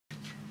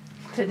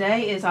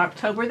Today is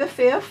October the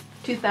 5th,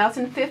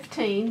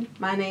 2015.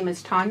 My name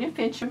is Tanya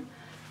Fincham,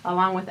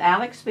 along with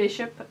Alex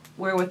Bishop.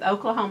 We're with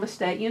Oklahoma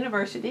State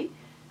University,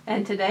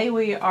 and today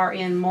we are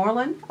in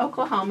Moreland,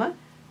 Oklahoma,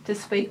 to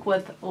speak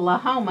with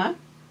Lahoma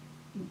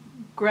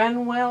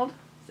Grunewald.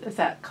 Is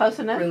that close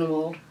enough?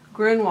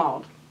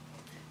 Grunewald.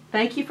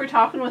 Thank you for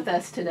talking with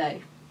us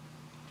today.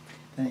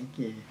 Thank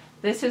you.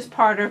 This is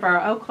part of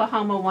our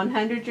Oklahoma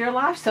 100-year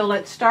life, so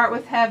let's start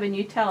with having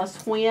you tell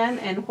us when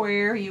and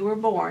where you were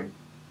born.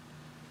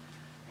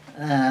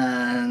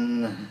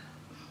 And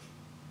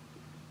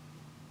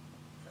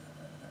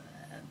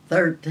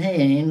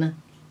 13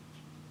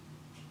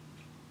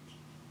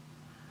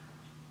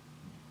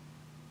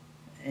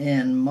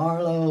 in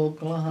Marlow,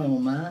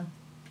 Oklahoma,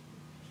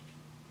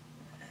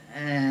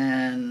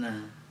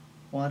 and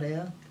what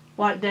else?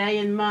 What day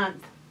and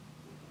month?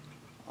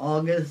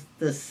 August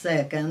the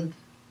 2nd,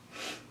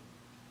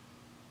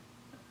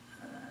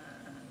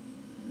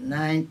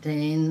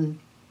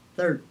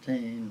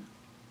 1913.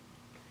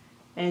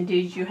 And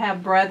did you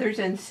have brothers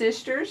and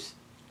sisters?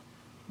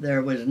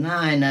 There was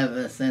 9 of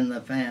us in the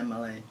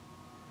family.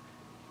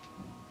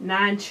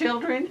 9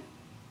 children?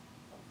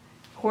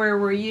 Where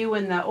were you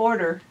in the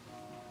order?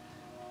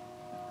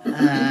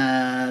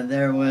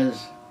 There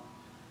was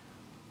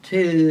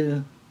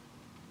 2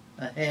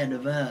 ahead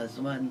of us,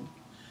 wasn't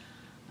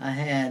I?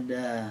 Had,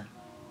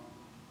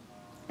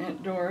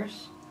 Aunt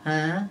Doris.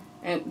 huh?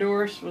 Aunt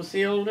Doris was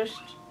the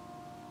oldest.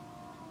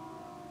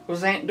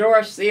 Was Aunt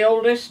Doris the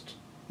oldest?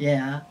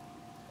 Yeah,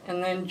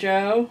 And then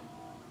Joe.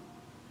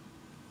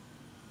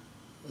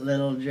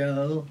 little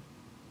Joe.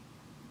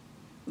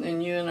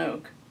 Then you and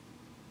Oak.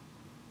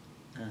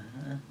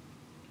 Uh-huh.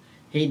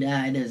 He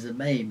died as a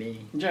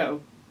baby.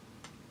 Joe.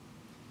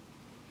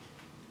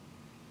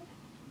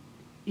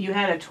 You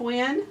had a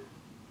twin?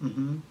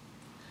 Mm-hmm.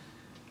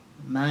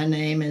 My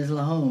name is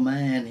Lahoma,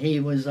 and he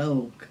was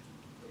Oak.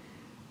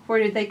 Where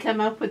did they come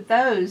up with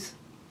those?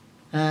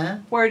 Huh?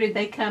 Where did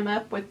they come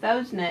up with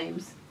those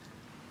names?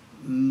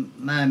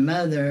 My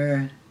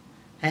mother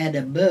had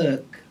a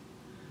book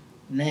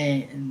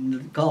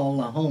called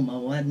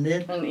Lahoma, wasn't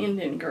it? An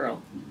Indian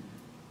girl.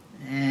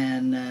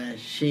 And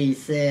she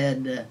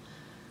said,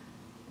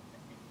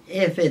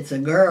 if it's a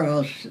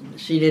girl,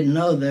 she didn't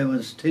know there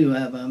was 2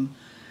 of them.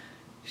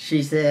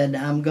 She said,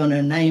 I'm going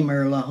to name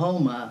her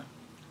Lahoma.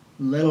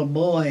 Little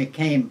boy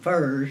came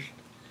first,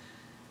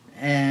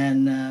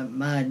 and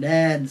my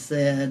dad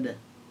said,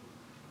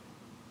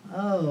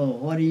 oh,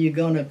 what are you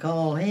going to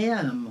call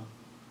him?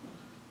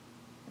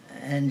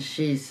 And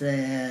she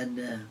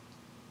said,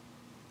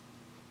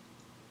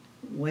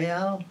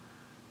 well,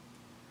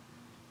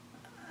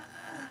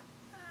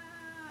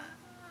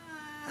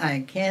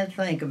 I can't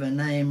think of a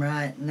name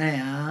right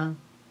now.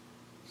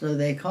 So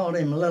they called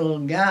him Little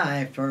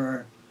Guy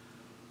for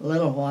a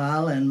little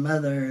while, and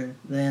Mother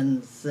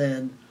then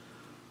said,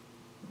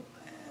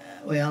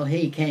 well,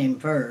 he came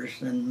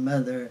first, and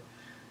Mother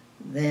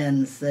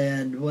then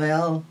said,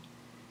 well,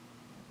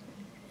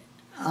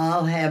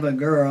 I'll have a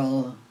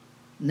girl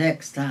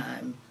next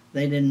time.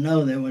 They didn't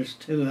know there was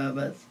 2 of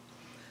us.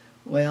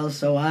 Well,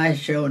 so I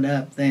showed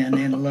up then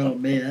in a little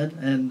bit,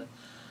 and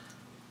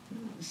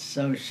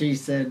so she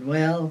said,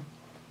 well,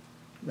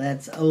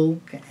 that's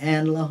Oak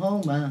and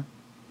Lahoma.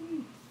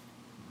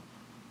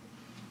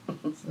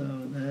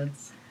 So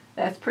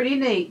That's pretty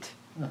neat.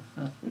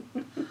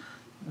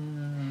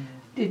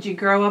 Did you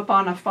grow up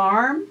on a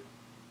farm?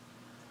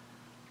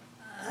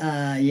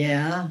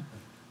 yeah.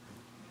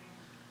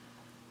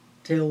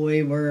 Till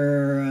we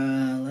were,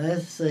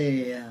 let's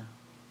see,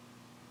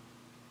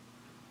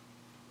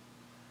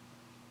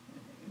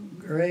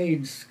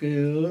 grade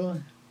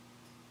school,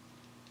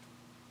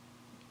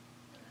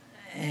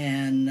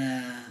 and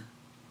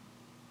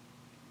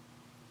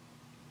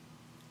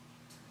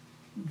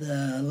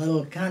the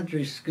little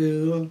country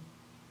school,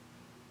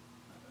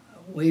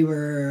 we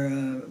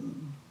were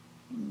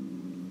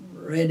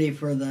ready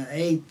for the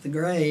 8th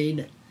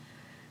grade,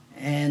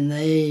 and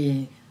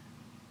they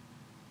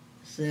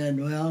said,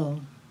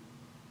 well,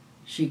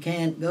 she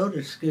can't go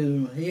to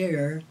school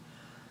here.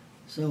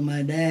 So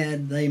my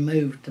dad, they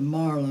moved to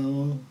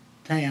Marlow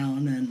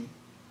town, and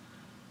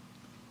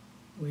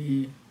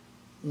we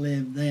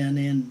lived then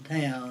in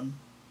town.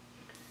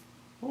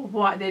 Well,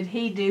 what did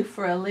he do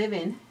for a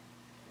living?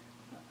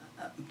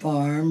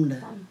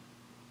 Farmed.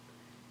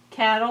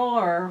 Cattle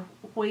or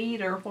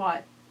wheat or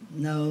what?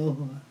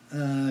 No,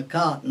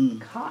 cotton.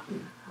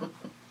 Cotton.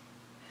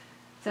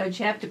 So did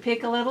you have to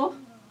pick a little?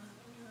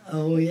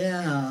 Oh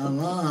yeah, a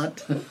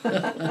lot.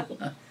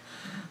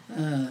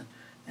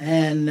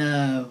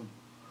 And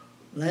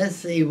let's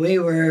see, we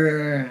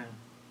were,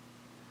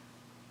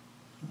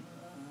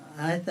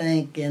 I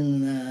think,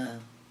 in the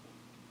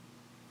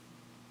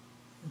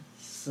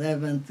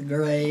 7th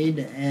grade,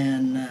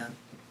 and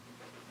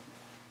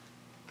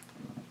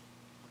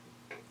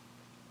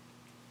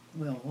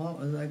well, what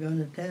was I going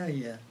to tell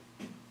you?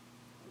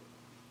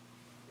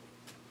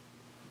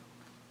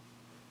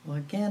 Well,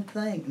 I can't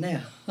think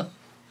now.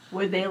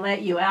 Would they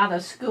let you out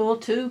of school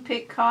to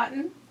pick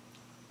cotton?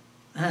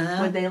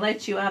 Would they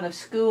let you out of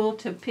school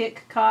to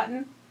pick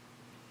cotton?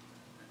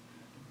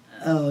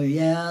 Oh,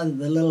 yeah,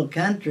 the little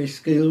country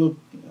school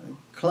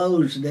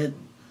closed it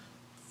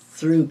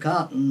through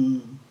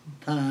cotton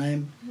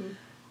time.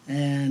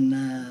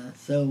 And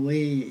so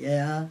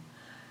yeah.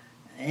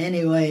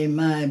 Anyway,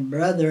 my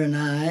brother and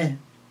I,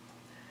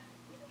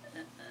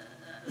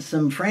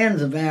 some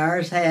friends of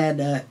ours had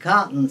a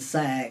cotton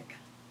sack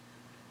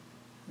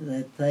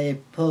that they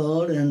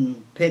pulled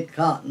and picked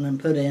cotton and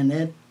put in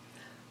it.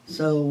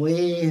 So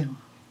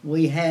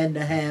we had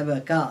to have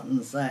a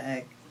cotton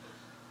sack.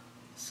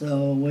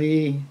 So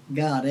we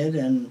got it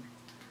and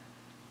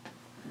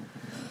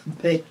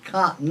picked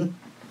cotton.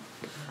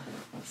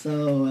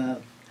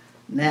 So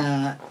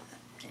now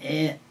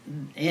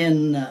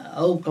in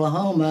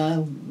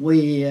Oklahoma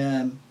we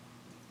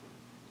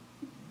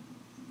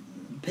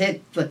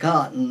picked the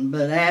cotton,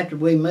 but after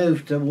we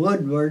moved to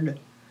Woodward,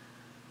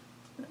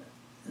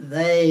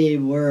 they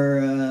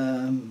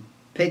were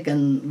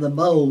picking the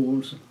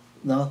bolls,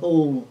 the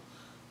whole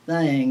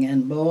thing,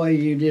 and boy,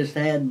 you just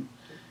had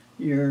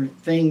your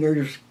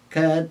fingers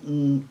cut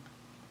and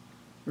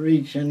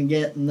reaching,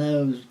 getting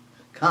those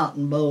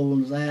cotton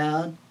bolls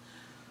out.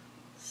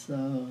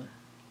 So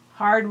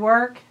Hard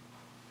work?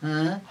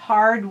 huh?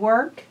 Hard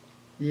work?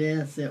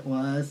 Yes, it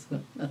was.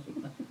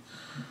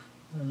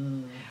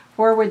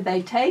 Where would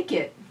they take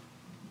it?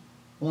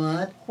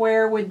 What?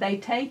 Where would they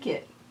take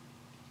it?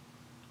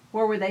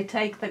 Where would they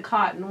take the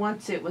cotton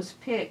once it was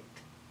picked?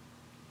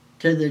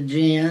 To the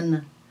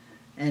gin,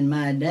 and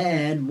my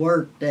dad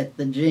worked at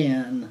the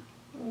gin.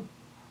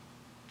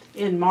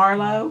 In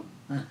Marlow?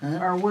 Uh-huh.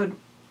 Or Wood?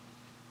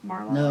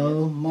 Marlow?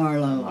 No,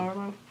 Marlow.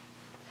 Marlow.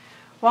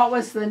 What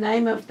was the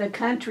name of the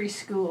country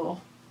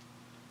school?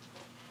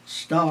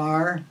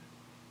 Star.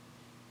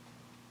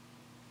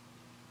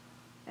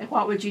 And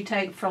what would you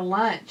take for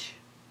lunch?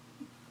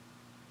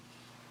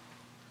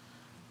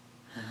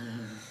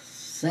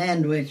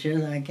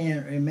 Sandwiches. I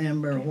can't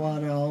remember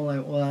what all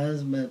it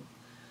was, but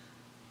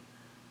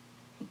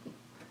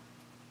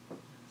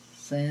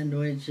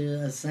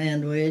sandwiches, a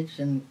sandwich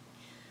and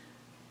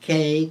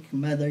cake.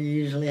 Mother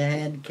usually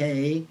had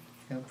cake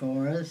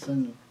for us.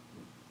 And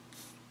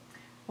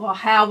Well,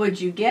 how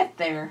would you get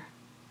there?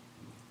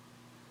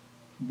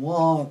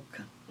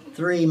 walk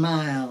 3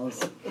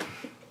 miles.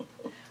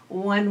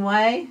 One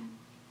way?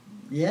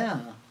 Yeah,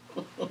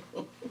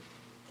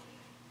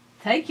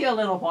 Take you a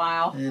little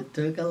while. it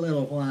took a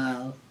little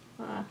while.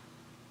 Uh,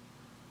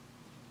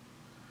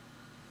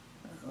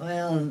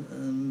 Well,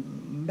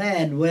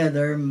 bad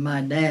weather,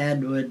 my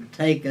dad would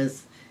take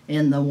us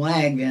in the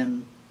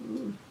wagon,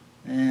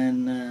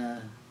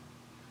 and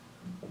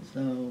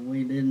so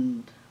we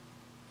didn't.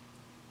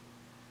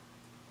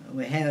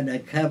 We had a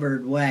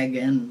covered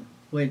wagon,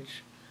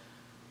 which,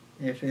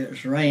 if it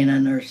was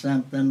raining or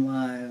something,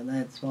 why,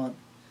 that's what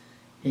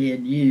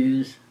he'd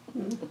use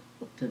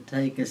to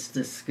take us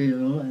to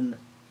school. And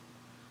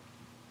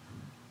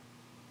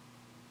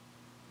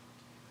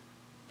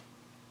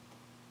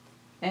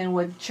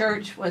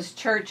was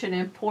church an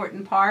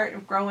important part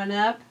of growing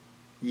up?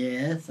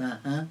 Yes,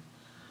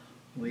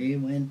 we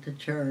went to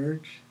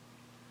church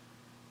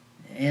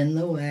in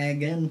the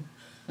wagon.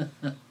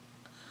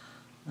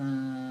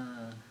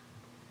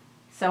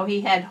 So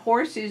he had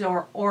horses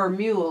or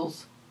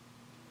mules?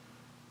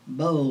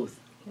 Both.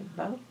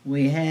 Both.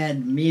 We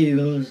had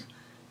mules,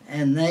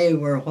 and they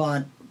were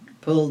what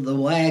pulled the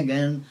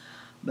wagon,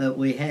 but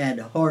we had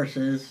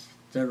horses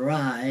to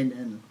ride,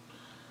 and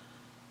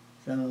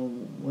so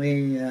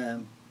we,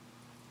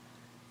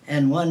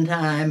 and one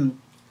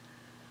time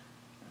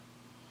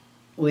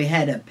we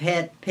had a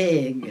pet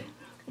pig,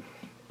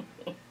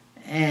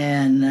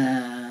 and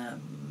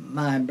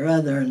my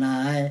brother and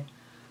I,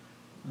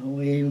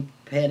 we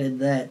petted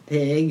that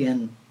pig,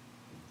 and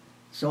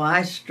so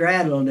I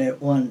straddled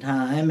it one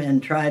time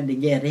and tried to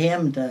get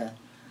him to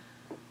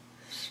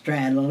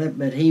straddle it,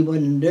 but he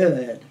wouldn't do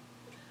it.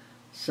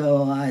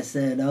 So I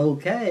said,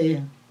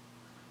 okay,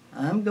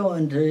 I'm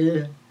going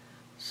to.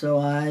 So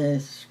I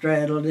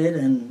straddled it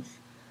and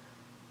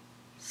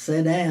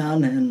sat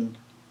down, and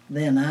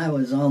then I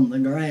was on the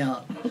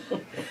ground.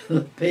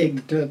 The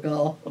pig took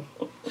off.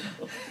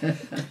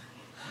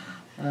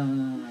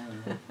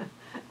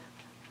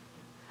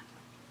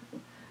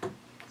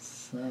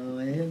 So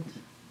it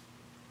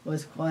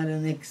was quite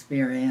an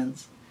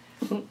experience.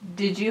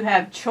 Did you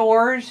have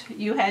chores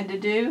you had to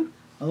do?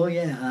 Oh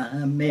yeah,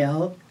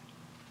 milk,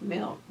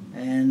 Milk.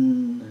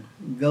 and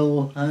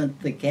go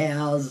hunt the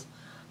cows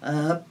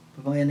up.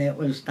 When it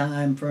was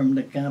time for them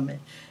to come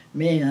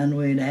in,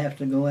 we'd have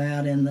to go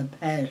out in the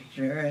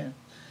pasture and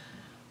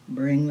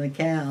bring the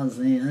cows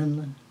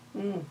in.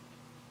 Mm.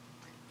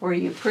 Were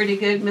you a pretty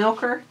good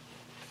milker?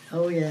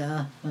 Oh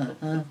yeah,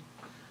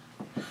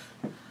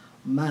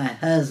 My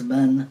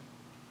husband,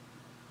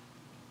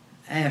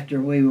 after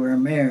we were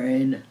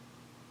married,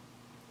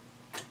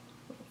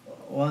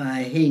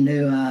 why, he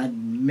knew I'd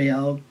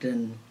milked,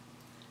 and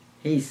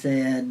he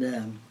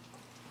said,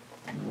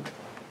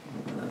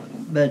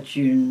 but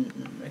you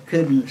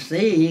couldn't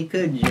see,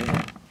 could you?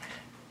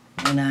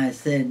 And I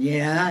said,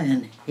 yeah,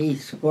 and he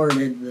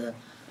squirted the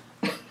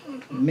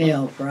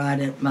milk right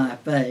at my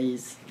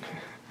face.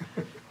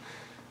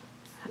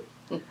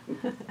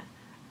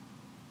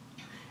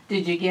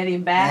 Did you get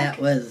him back?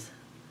 That was,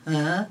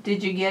 huh?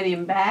 Did you get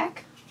him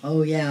back?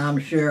 Oh, yeah, I'm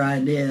sure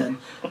I did.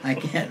 I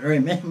can't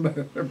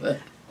remember, but...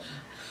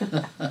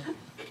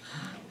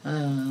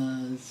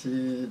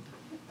 shit.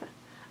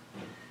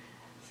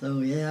 So,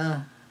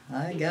 yeah,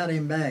 I got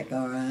him back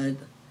all right.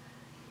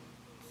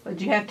 Did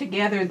you have to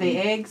gather the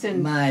eggs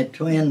and... My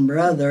twin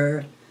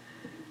brother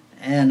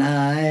and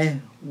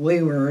I,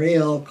 we were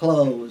real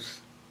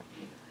close.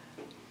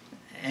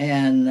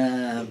 And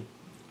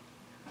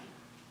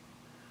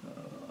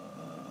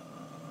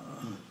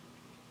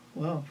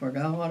well,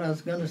 forgot what I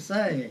was going to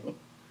say.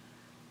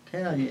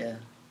 Tell you.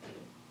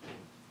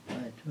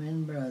 My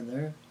twin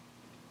brother.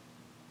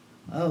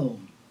 Oh,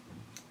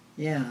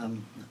 yeah.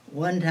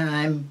 One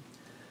time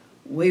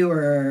we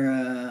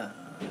were,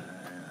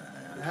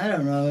 I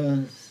don't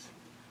know,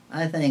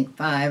 I think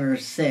 5 or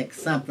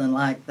 6, something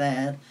like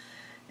that.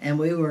 And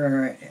we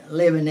were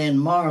living in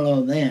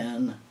Marlow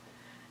then.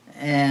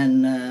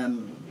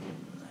 And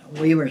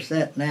we were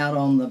sitting out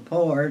on the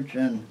porch,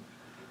 and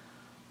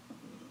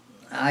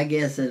I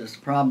guess it was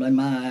probably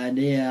my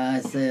idea. I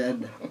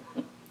said,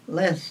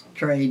 let's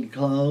trade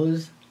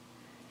clothes.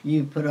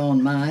 You put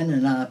on mine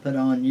and I put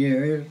on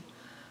yours.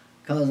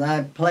 Because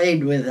I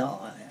played with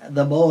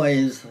the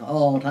boys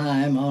all the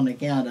time on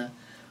account of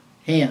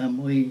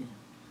him.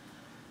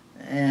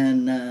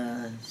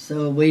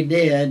 So we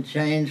did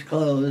change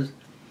clothes.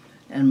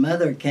 And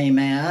Mother came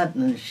out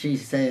and she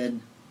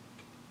said,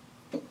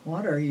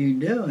 what are you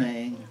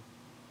doing?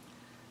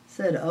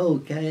 Said,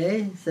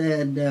 okay.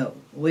 Said,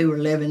 we were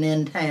living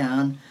in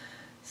town.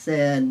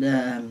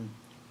 Said,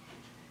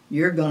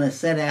 you're going to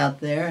sit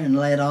out there and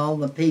let all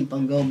the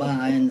people go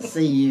by and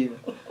see you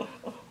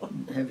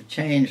have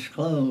changed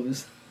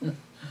clothes. Of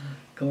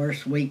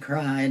course, we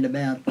cried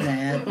about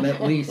that, but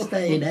we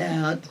stayed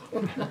out.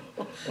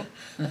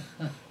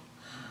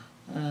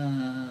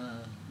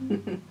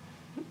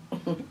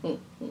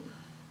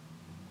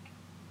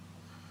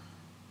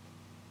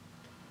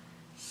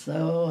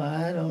 So,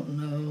 I don't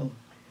know.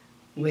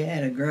 We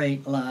had a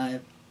great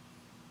life.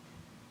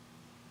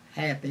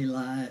 Happy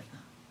life.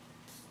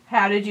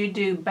 How did you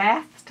do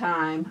bath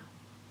time?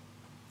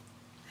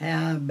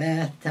 How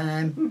bath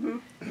time?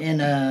 Mm-hmm.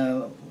 In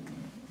a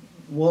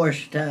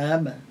wash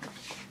tub,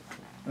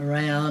 a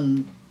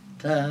round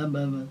tub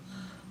of a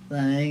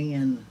thing,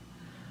 and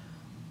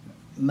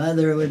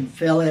Mother would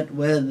fill it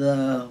with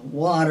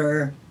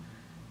water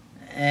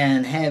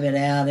and have it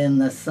out in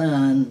the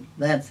sun.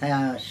 That's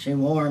how she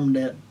warmed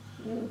it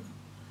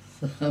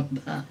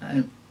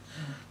sometimes.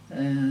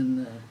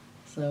 And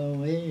so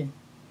we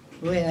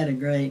had a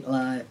great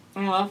life.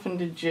 How often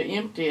did you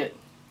empty it?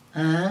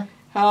 Huh?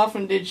 How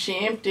often did she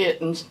empty it?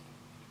 And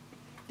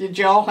did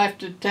you all have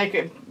to take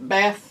a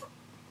bath,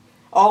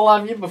 all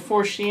of you,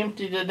 before she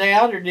emptied it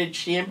out, or did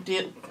she empty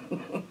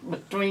it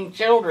between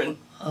children?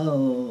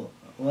 Oh,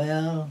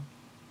 well,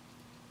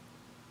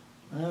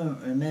 I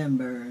don't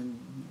remember.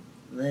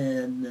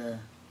 That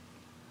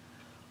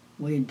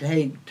we'd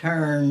take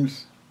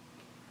turns.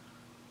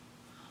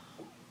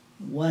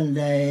 One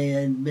day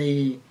it'd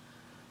be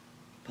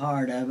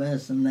part of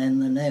us, and then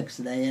the next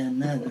day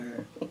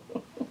another.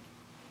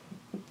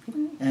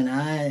 And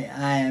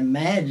I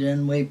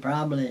imagine we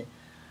probably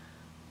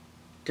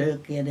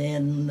took it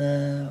in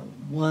the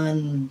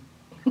one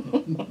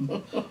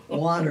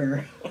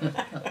water.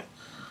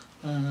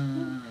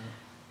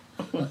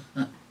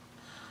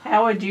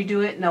 How would you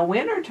do it in the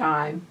winter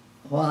time?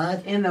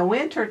 What? In the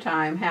winter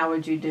time, how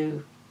would you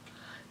do?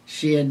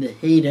 She'd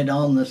heat it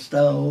on the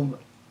stove.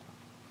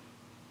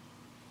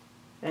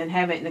 And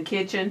have it in the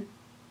kitchen?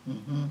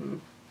 Mm-hmm.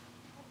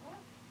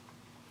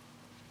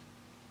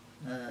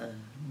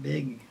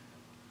 Big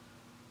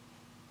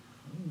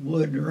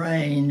wood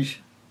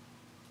range.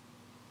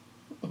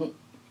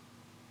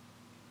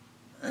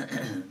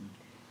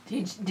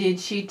 Did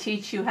she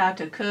teach you how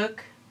to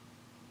cook?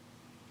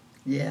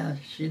 Yeah,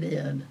 she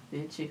did.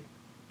 Did she?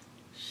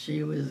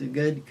 She was a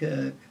good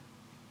cook.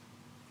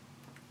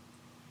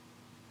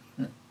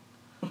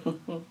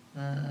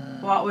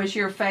 What was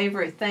your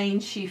favorite thing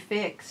she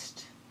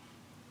fixed?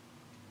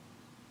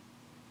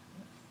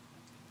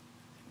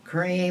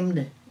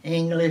 Creamed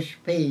English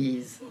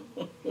peas.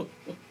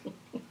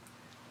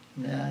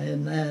 Now,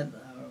 isn't that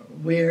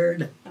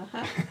weird?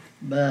 Uh-huh.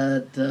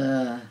 But,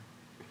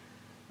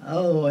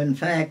 oh, in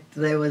fact,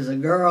 there was a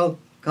girl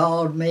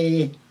called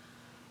me,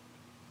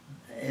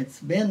 it's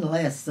been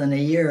less than a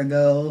year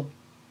ago,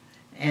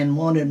 and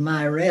wanted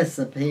my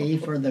recipe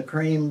for the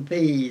creamed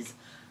peas,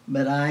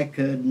 but I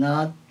could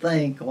not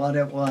think what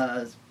it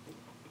was.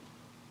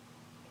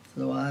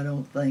 So I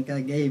don't think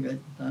I gave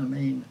it. I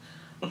mean,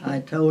 I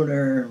told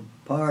her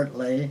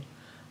partly,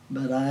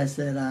 but I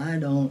said, I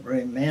don't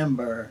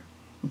remember.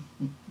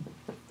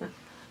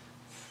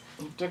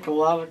 It took a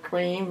lot of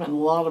cream and a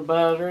lot of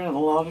butter and a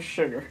lot of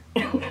sugar.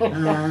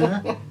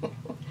 Uh-huh.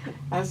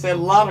 I said a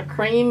lot of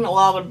cream, a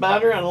lot of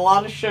butter, and a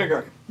lot of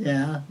sugar.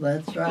 Yeah,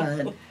 that's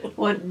right.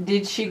 What,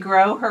 did she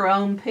grow her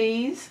own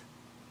peas?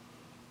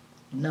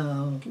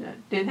 No.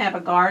 Didn't have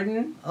a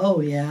garden? Oh,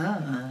 yeah,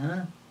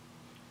 uh-huh.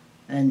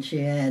 And she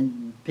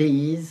had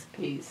peas.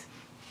 Peas.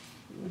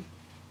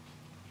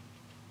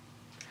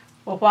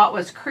 Well, what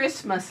was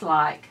Christmas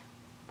like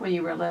when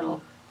you were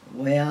little?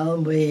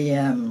 Well,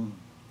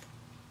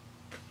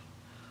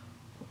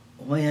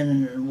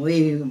 when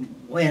we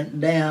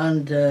went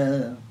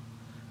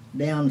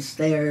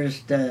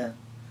downstairs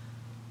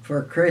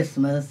for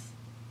Christmas,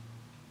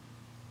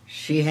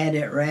 she had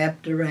it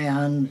wrapped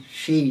around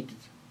sheets.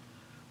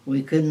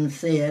 We couldn't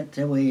see it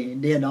till we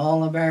did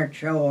all of our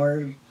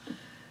chores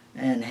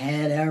and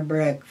had our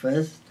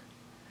breakfast,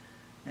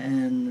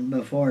 and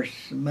before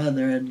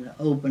Mother had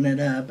opened it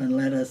up and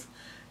let us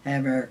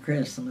have our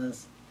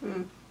Christmas.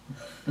 Hmm.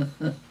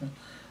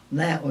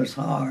 That was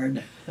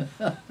hard.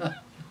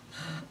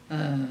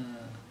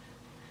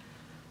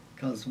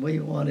 'Cause we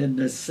wanted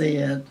to see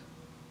it.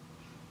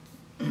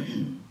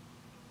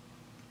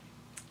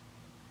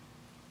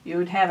 You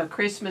would have a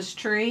Christmas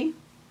tree?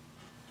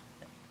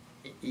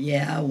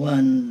 Yeah,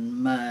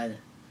 when my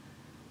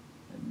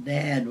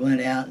dad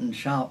went out and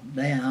chopped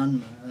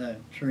down a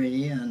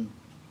tree, and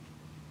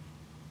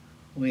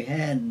we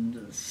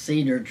had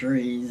cedar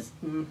trees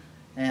Hmm.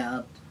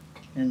 out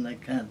in the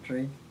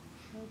country.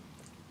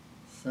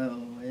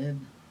 So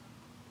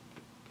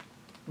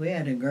we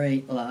had a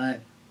great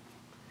life.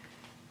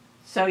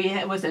 So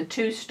it was a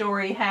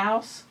 2-story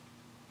house?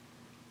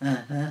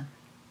 Uh-huh.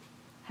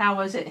 How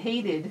was it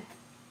heated?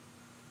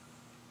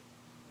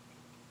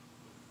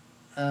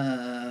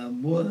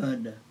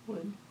 Wood.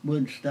 Wood.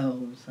 Wood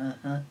stoves,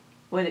 uh-huh.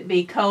 Would it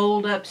be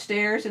cold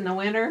upstairs in the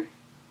winter?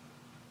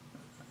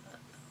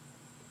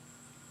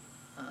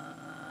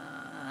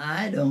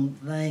 I don't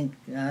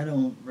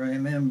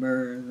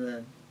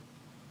remember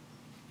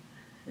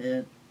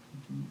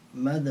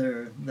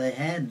Mother, they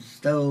had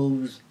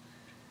stoves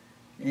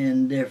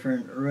in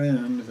different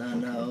rooms, I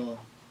know,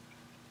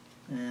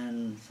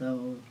 and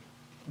so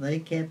they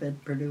kept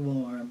it pretty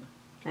warm.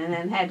 And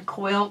then had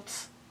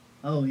quilts?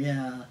 Oh,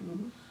 yeah,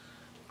 Mm-hmm.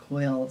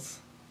 quilts.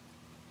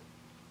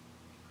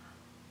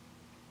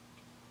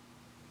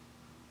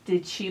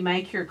 Did she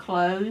make your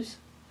clothes?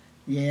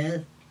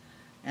 Yes,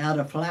 out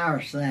of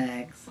flour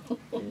sacks.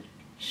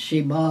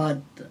 She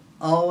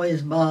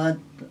always bought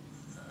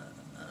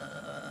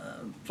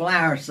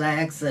flour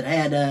sacks that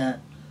had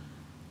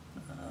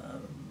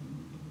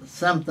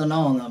something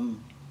on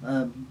them,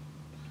 a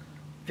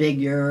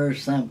figure or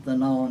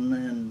something on,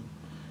 and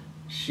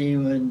she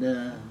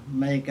would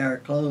make our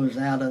clothes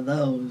out of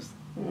those.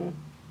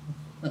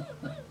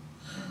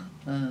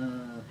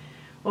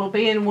 Well,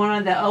 being one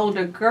of the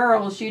older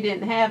girls, you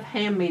didn't have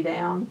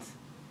hand-me-downs.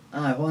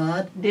 I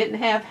what? Didn't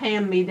have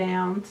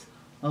hand-me-downs.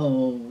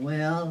 Oh,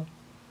 well,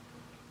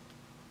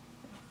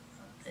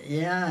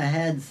 yeah, I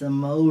had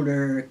some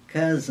older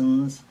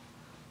cousins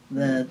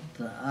that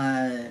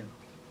I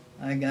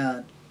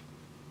got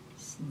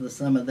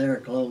some of their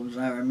clothes,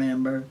 I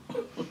remember.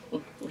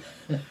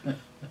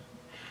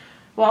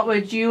 What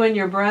would you and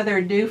your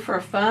brother do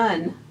for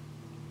fun?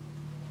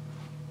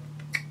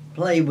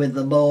 Play with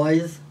the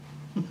boys.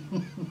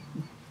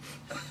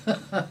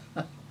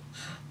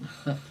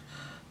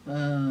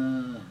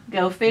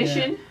 Go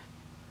fishing?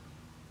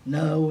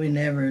 No, we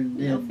never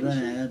No did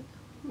fishing?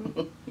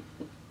 that.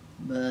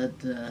 But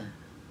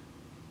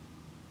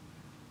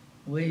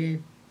we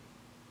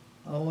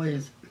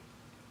always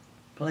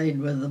played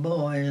with the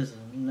boys,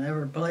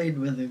 never played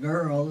with the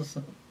girls.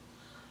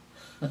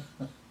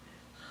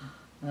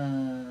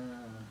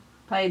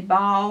 Played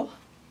ball?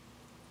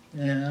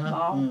 Yeah.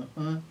 Ball.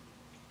 Uh-huh.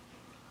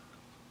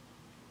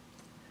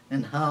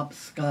 And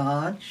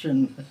hopscotch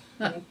and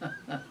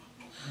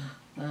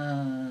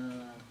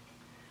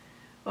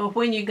Well,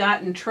 when you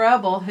got in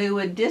trouble, who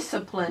would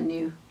discipline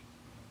you?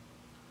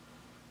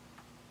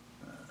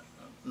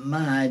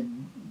 my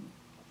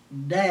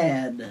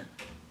dad.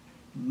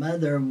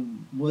 Mother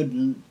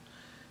wouldn't.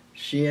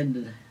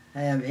 She'd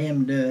have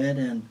him do it,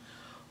 and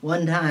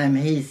one time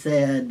he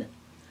said,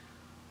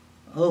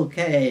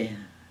 "Okay,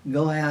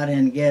 go out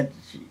and get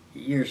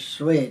your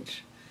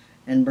switch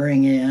and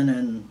bring in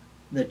and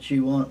that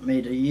you want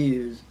me to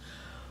use."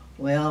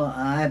 Well,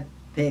 I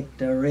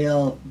picked a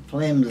real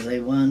flimsy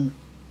one,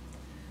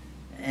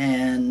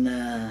 and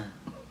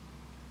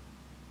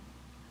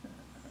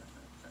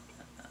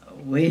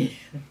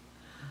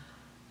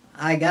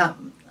I got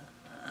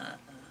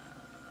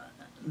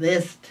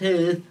this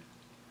tooth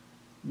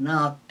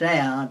knocked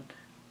out.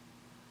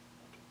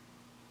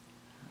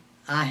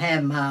 I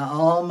have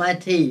all my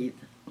teeth.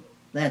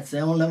 That's the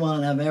only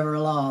one I've ever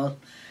lost.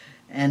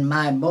 And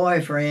my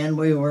boyfriend,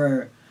 we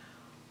were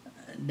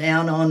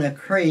down on a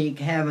creek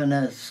having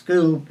a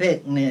school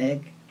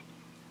picnic,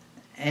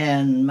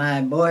 and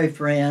my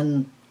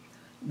boyfriend,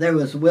 there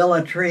was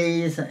willow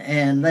trees,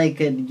 and they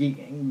could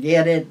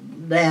get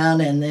it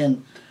down and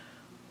then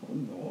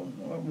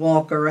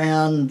walk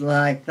around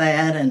like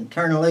that and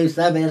turn loose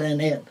of it,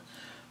 and it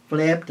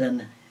flipped,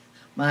 and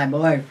my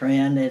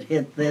boyfriend had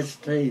hit this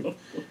tooth,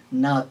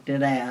 knocked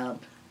it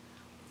out.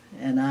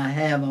 and I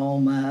have all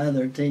my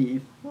other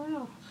teeth.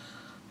 Wow.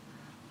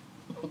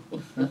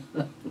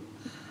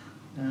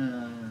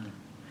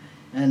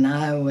 And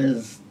I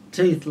was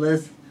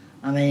toothless.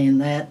 I mean,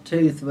 that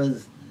tooth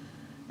was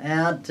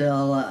out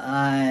till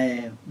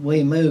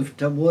we moved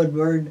to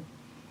Woodward,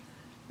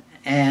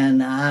 and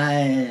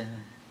my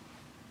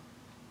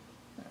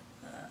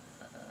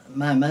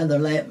mother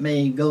let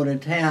me go to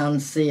town,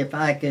 see if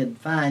I could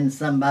find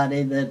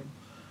somebody that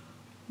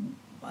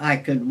I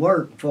could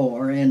work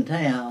for in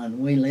town.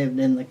 We lived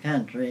in the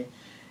country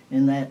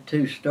in that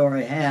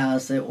two-story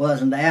house. It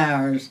wasn't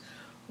ours.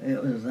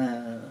 It was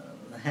a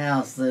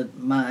house that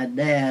my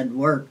dad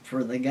worked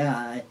for the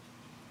guy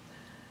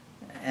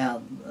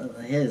out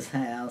of his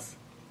house.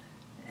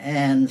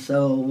 And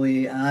so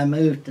I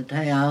moved to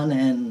town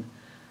and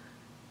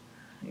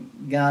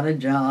got a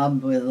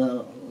job with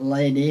a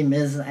lady,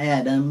 Miss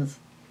Adams.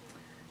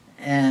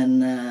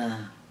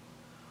 And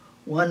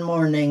one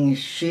morning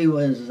she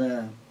was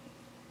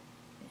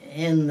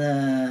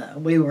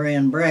we were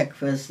in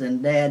breakfast,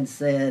 and Dad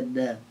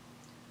said,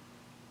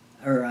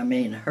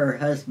 her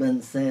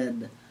husband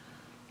said,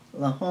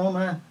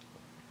 "Lahoma,"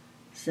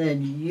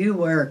 said, "you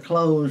wear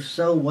clothes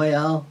so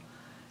well,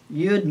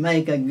 you'd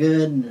make a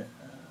good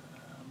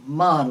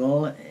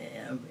model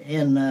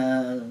in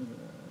a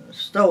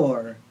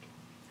store."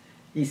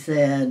 He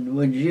said,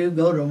 "Would you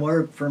go to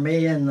work for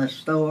me in the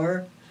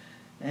store?"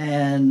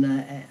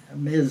 And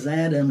Ms.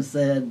 Adams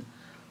said,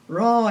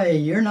 "Roy,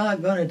 you're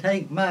not going to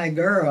take my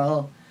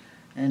girl."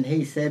 And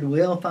he said,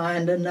 "We'll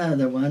find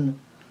another one."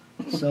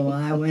 So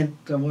I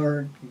went to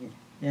work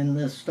in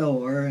the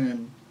store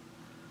and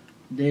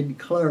did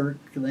clerk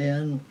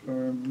then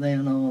from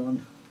then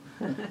on.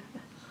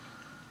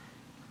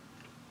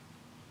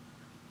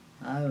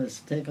 I was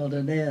tickled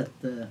to death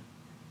to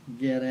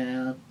get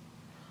out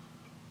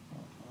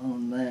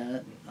on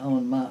that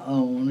on my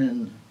own.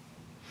 And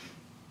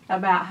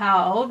About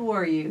how old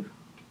were you?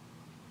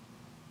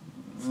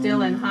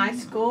 Still in high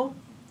school?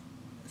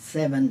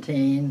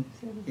 17,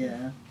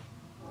 yeah.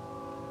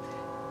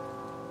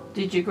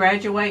 Did you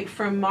graduate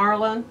from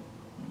Marlin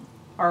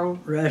or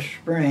Rush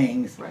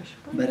Springs. Rush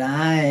Springs? But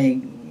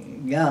I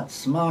got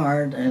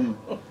smart and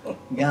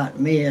got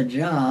me a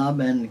job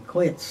and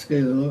quit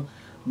school.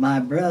 My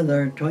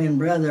twin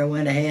brother,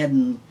 went ahead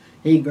and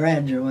he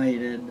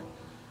graduated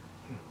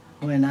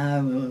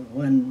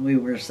when we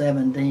were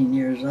 17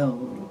 years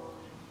old.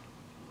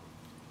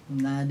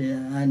 And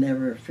I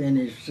never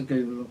finished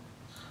school.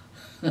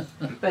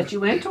 But you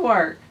went to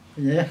work.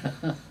 Yeah,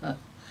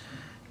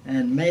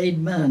 and made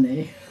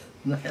money.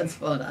 That's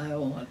what I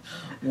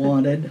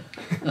wanted.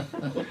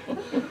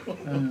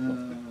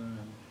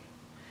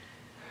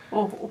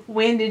 Well,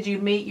 when did you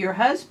meet your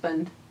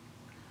husband?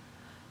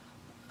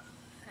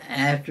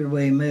 After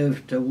we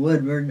moved to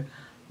Woodward,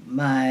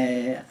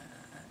 my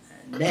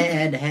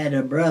dad had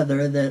a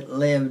brother that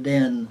lived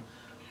in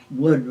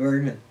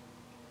Woodward,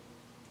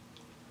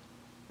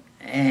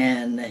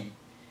 and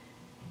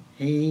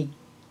he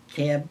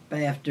kept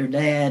after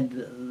Dad.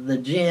 The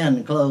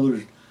gin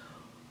closed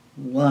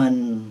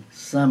one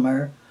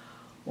summer.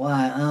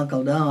 Why,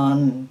 Uncle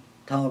Don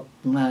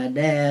talked my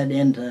dad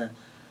into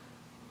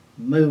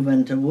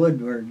moving to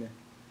Woodward.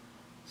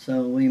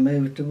 So we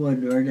moved to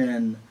Woodward,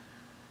 and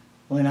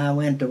when I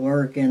went to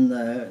work in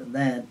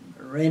that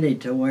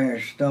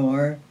ready-to-wear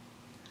store,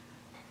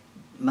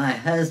 my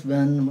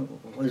husband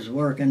was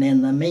working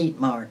in the meat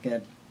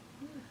market,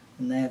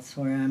 and that's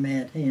where I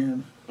met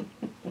him.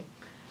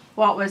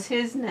 What was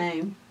his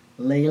name?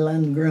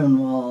 Lahoma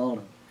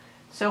Grunewald.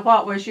 So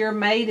what was your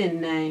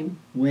maiden name?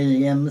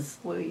 Williams.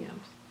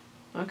 Williams.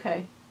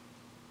 Okay.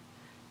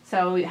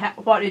 So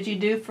what did you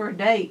do for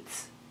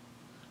dates?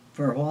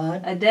 For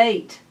what? A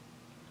date.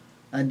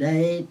 A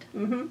date?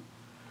 Mm-hmm.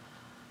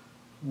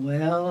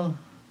 Well,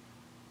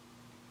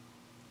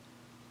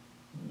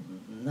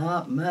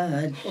 not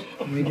much.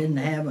 We didn't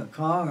have a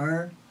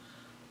car,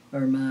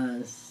 or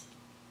my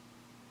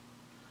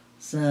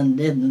son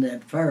didn't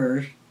at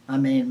first. I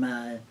mean,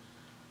 my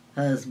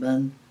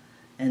husband.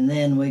 And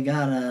then we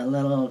got a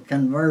little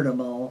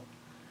convertible,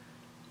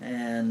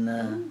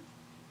 and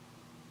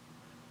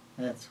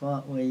that's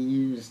what we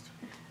used.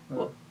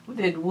 Well,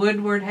 did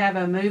Woodward have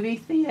a movie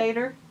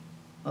theater?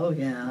 Oh,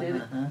 yeah. Did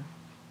it?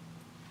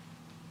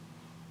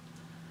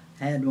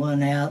 Had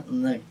one out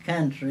in the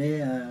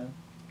country,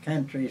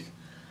 country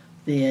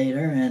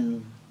theater,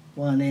 and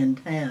one in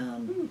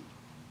town.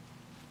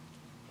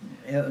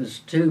 It was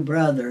two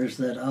brothers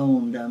that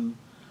owned them,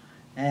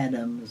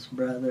 Adams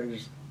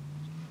brothers.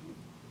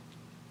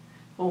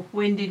 Well,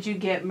 when did you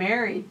get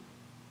married?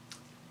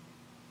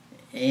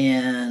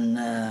 In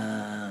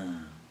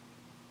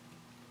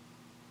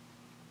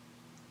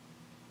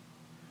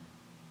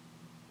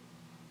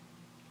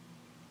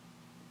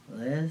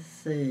let's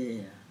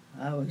see,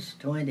 I was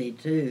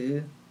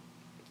 22.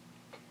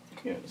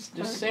 It was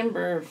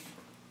December of,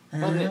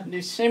 was Uh-huh. it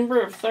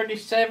December of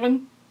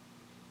 37?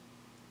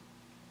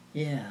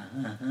 Yeah,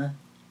 uh-huh.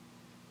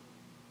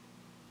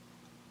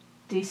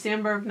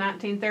 December of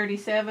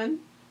 1937?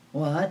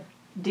 What?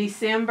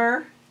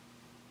 December?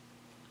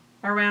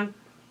 Around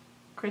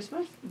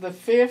Christmas? The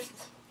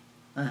 5th,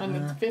 on the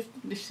Uh-huh. 5th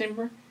of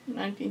December,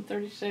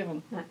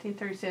 1937.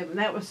 1937.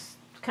 That was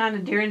kind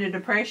of during the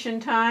Depression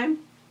time.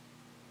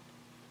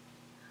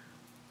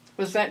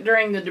 Was that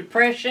during the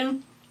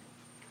Depression?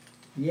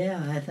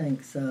 Yeah, I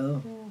think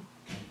so.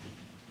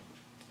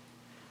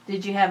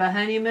 Did you have a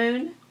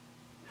honeymoon?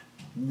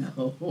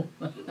 No.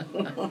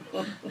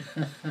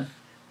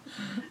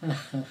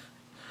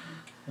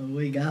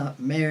 We got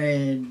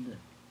married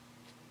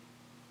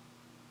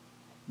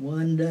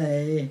one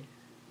day,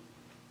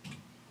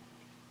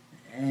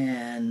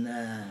 and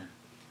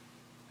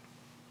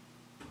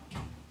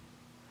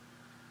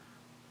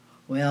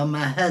well,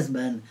 my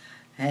husband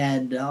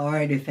had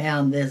already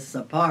found this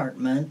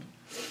apartment,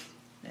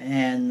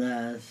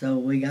 and so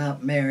we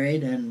got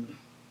married and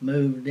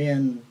moved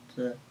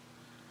into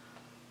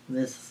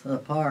this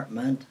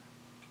apartment,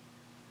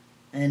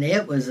 and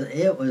it was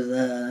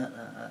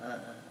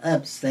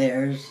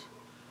upstairs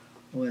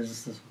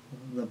was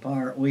the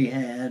part we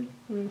had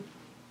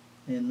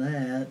in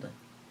that.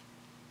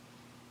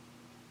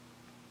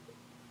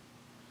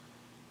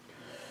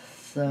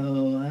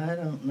 So I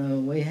don't know.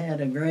 We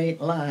had a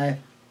great life.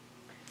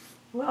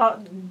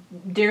 Well,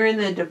 during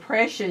the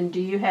Depression,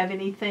 do you have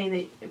anything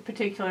that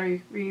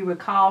particularly you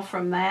recall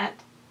from that,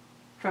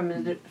 from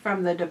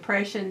the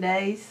Depression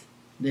days?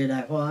 Did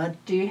I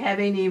what? Do you have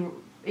any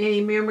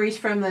memories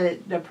from the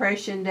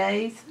Depression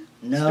days?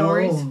 No,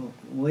 Stories?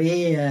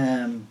 we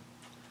of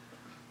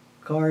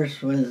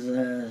course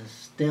was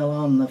still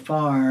on the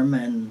farm,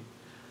 and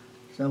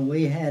so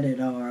we had it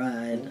all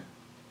right.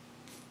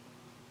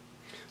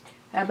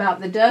 How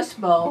about the Dust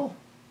Bowl?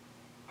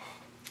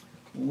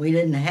 We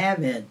didn't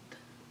have it.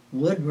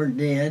 Woodward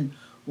did.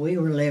 We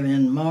were living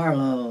in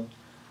Marlow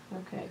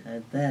Okay.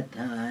 at that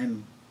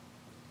time.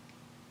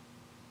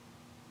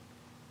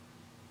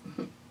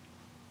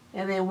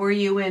 And then were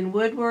you in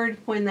Woodward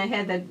when they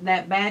had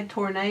that bad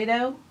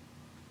tornado?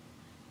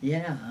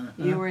 Yeah.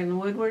 You were in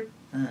Woodward?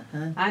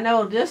 Uh-huh. I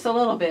know just a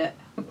little bit.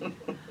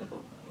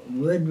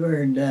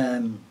 Woodward,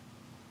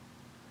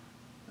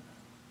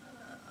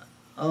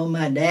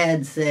 my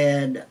dad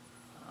said,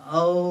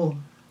 oh,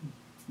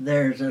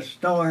 there's a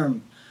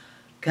storm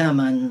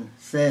coming.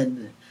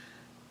 Said,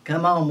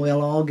 come on,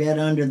 we'll all get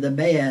under the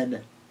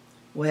bed.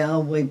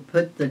 Well, we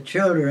put the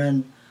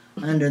children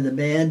under the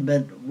bed,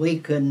 but we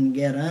couldn't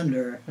get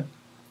under.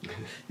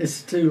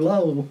 It's too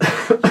low.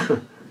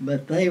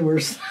 But they were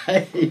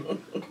safe.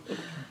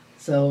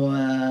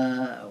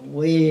 So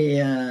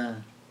we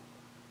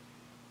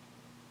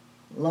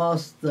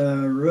lost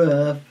the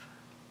roof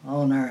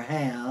on our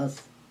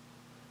house.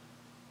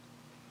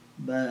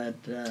 But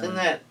And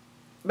that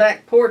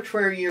back porch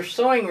where your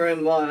sewing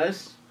room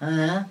was,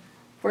 huh?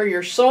 where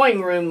your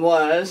sewing room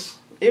was,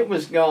 it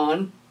was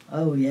gone.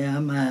 Oh yeah,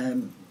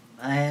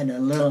 I had a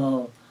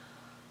little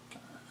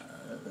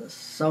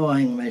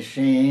sewing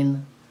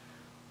machine,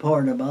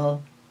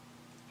 portable,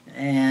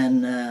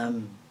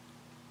 and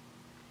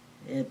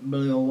it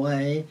blew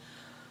away.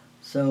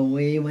 So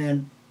we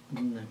went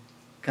a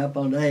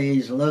couple of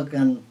days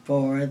looking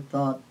for it,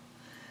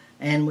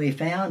 and we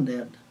found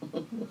it.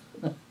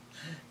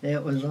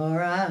 It was all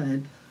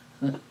right.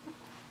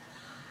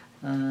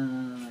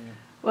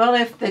 Well,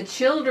 if the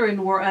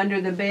children were under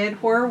the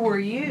bed, where were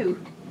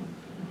you?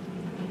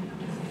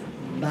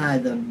 By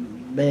the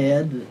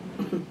bed.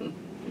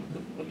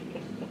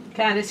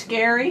 Kind of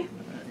scary?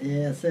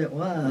 Yes, it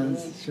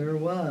was. Sure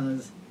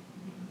was.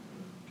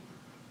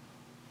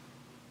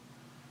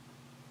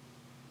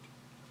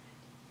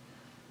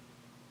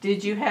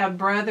 Did you have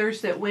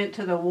brothers that went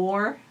to the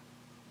war?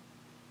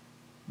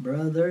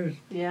 Brothers?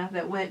 Yeah,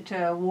 that went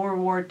to World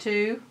War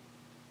II?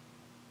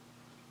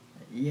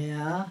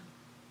 Yeah.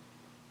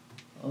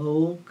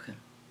 Oak.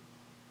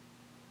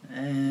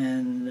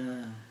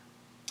 And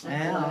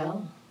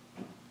Al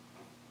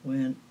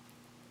went.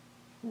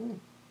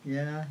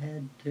 Yeah, I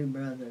had two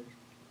brothers.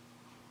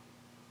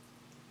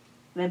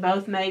 They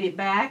both made it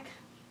back?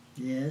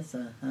 Yes,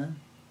 uh-huh.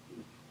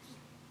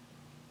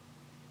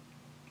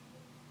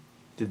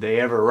 Did they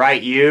ever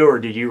write you, or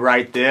did you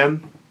write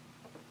them?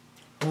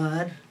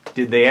 What?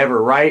 Did they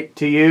ever write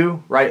to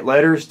you, write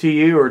letters to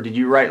you, or did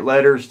you write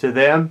letters to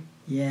them?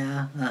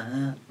 Yeah,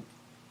 uh-huh.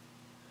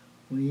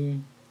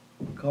 We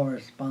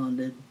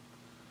corresponded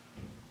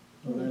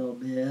a little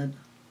bit.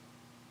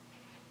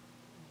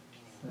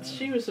 So.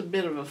 She was a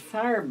bit of a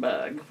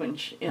firebug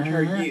in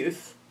her Uh-huh.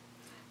 youth.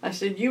 I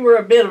said, you were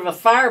a bit of a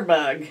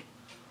firebug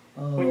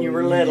when you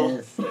were little.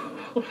 Yes.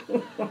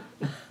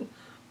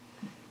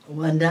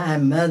 One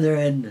time Mother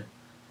had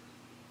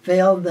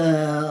filled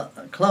the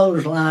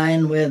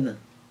clothesline with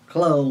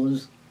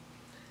clothes,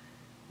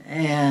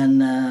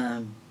 and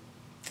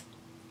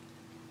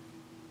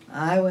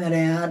I went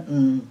out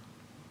and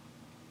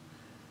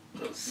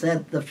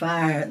set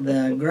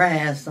the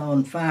grass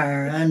on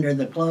fire under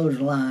the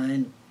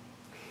clothesline.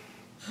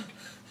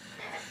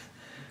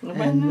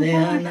 And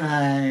then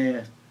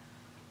I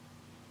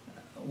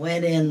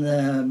went in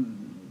the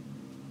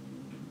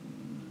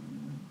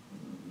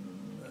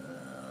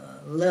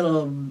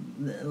little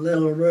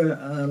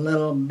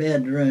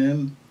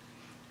bedroom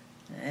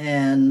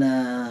And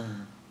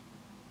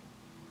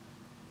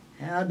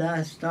how'd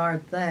I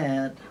start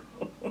that?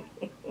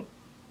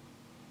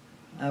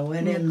 I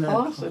went in the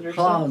closet or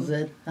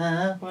closet,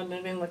 huh? Wasn't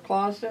it in the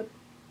closet?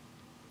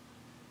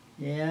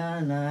 Yeah,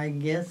 and I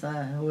guess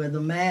with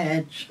a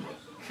match,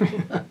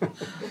 I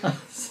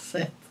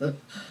set the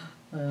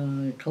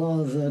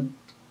closet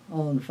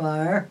on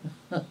fire.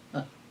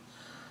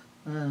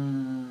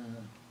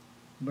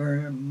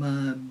 Burned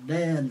my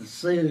dad's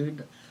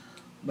suit,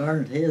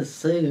 burnt his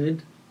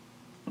suit.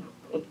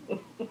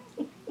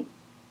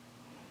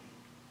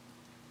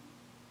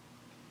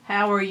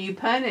 How were you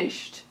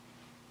punished?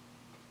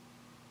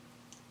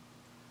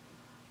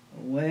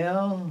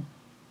 Well,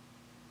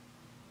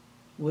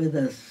 with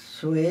a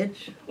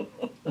switch.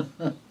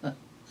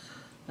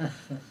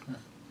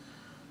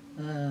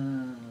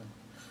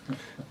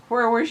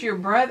 Where was your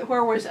brother?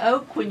 Where was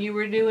Oak when you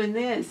were doing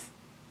this?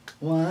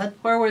 What?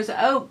 Where was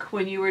Oak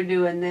when you were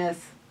doing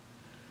this?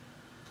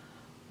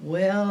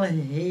 Well,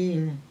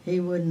 he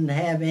wouldn't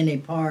have any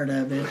part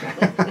of it.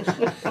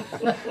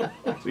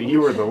 So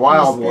you were the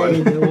wild He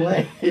one. stayed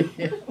away.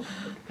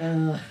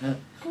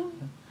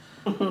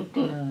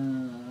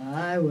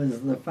 I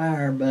was the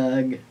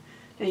firebug.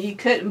 And you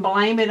couldn't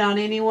blame it on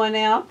anyone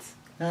else?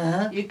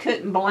 Huh? You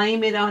couldn't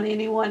blame it on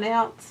anyone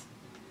else?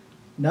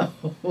 No.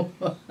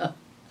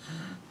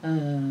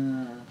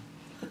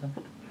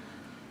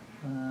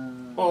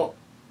 Well,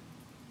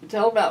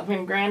 tell about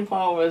when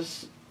Grandpa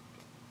was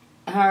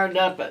hired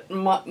up at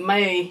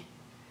May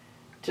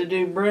to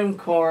do broom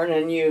corn,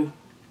 and you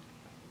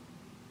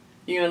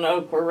and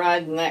Oak were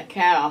riding that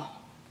cow.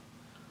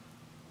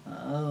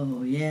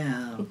 Oh,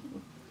 yeah.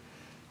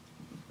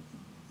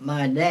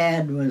 My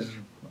dad was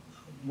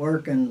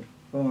working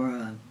for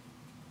a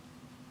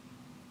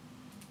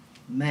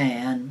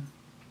man,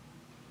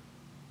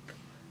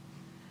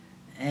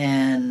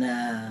 and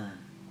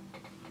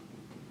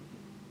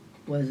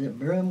was it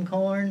broom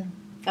corn?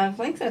 I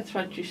think that's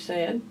what you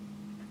said.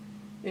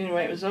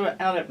 Anyway, it was out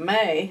at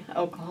May,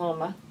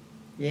 Oklahoma.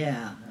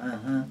 Yeah,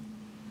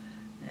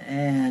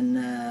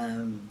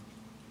 and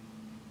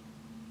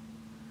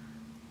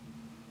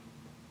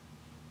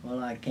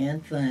well, I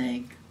can't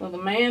think. Well, the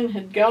man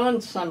had gone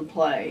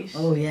someplace.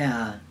 Oh,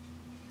 yeah.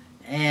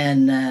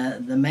 And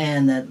the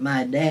man that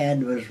my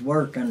dad was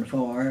working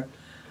for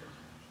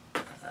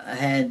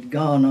had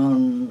gone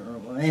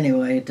on,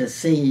 anyway, to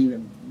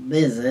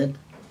visit.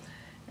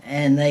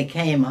 And they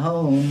came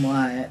home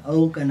while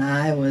Oak and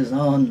I was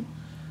on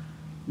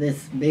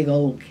this big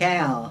old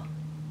cow.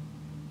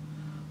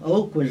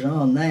 Oak was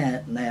on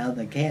that now,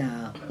 the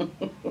cow.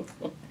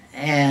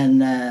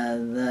 And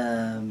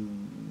the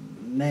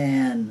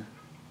man,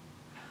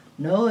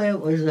 no, it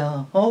was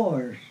a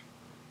horse,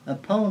 a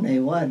pony,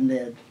 wasn't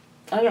it?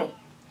 I don't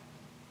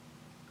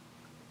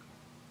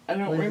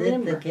Was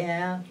remember. it the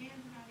cow?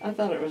 I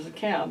thought it was a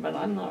cow, but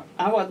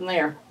I wasn't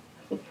there.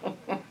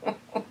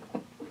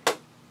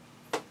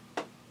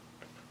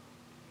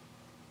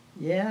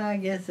 Yeah, I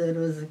guess it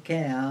was a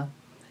cow.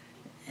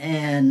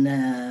 And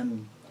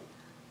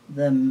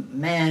the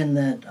man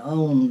that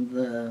owned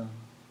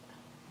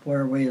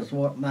where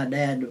my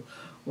dad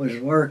was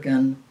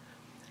working,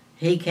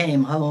 he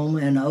came home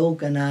and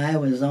Oak and I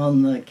was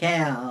on the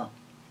cow.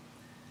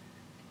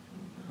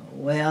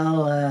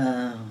 Well,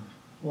 I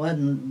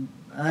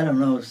don't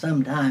know,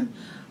 sometime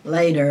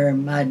later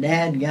my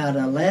dad got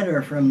a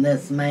letter from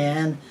this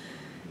man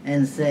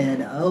and said,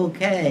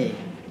 okay,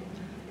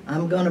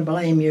 I'm going to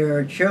blame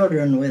your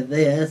children with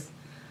this.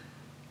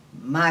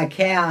 My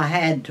cow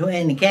had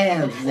twin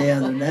calves the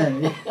other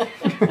day.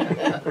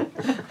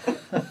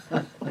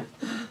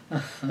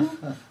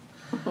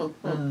 Oh,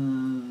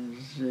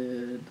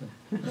 shit.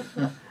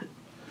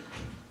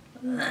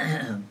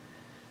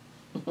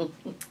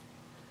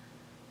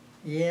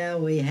 Yeah,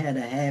 we had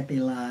a happy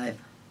life.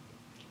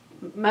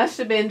 Must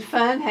have been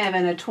fun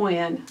having a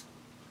twin.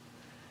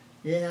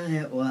 Yeah,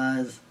 it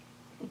was.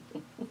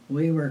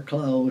 We were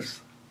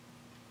close.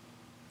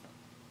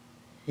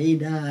 He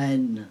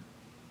died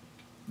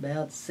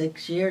about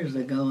 6 years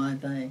ago, I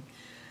think,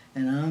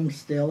 and I'm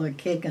still a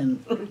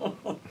kicking.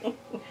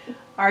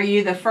 Are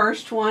you the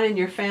first one in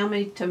your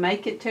family to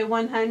make it to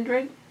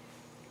 100?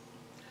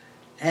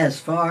 As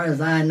far as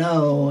I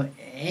know,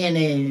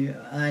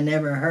 I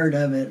never heard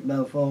of it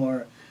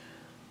before.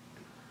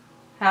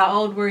 How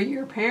old were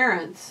your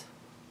parents?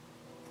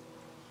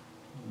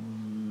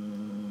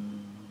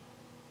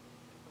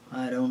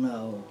 I don't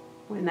know.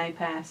 When they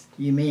passed?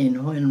 You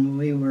mean when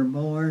we were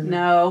born?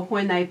 No,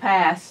 when they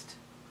passed.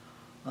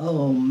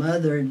 Oh,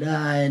 Mother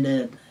died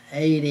at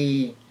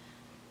 88,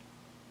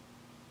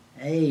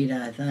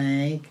 I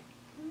think,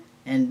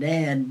 and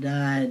Dad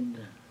died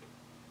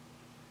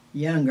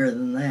younger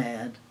than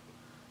that.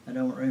 I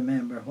don't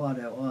remember what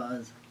it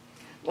was.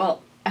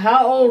 Well,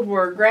 how old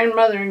were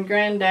Grandmother and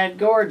Granddad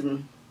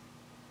Gordon?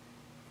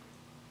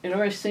 It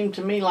always seemed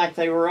to me like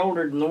they were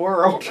older than the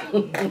world.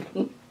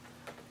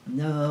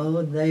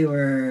 No, they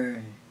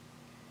were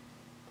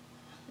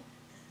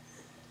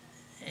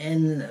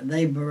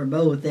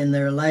both in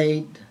their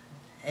late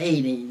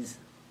 80s.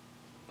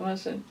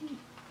 Was it?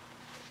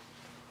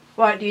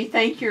 What do you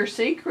think your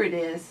secret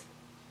is?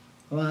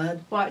 What?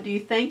 What do you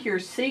think your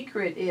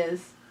secret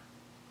is?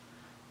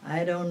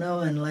 I don't know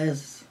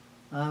unless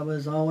I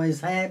was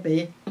always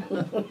happy.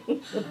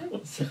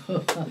 So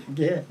I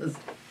guess.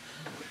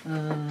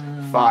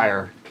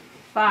 Fire.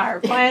 Fire.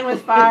 Playing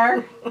with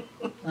fire.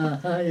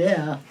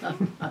 Yeah.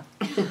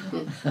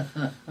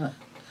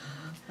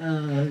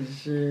 Oh,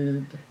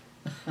 shoot.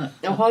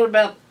 Now, what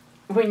about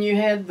when you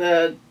had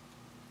the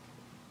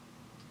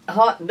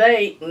hot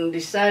date and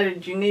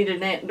decided you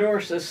needed Aunt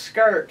Doris's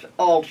skirt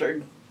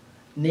altered?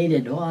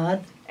 Needed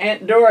what?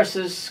 Aunt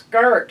Doris's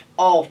skirt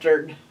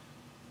altered.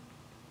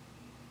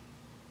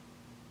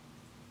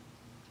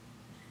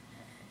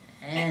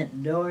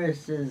 Aunt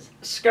Doris's.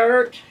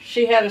 Skirt.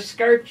 She had a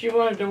skirt you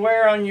wanted to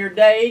wear on your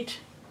date,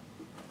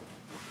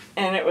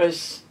 and it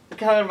was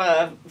kind of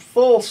a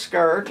full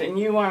skirt, and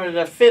you wanted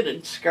a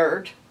fitted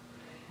skirt.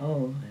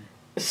 Oh,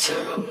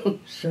 So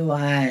so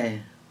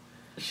I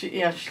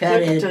she cut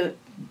took it to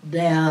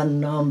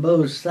down on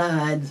both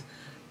sides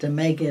to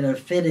make it a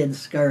fitted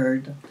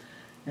skirt,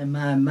 and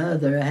my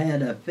mother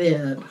had a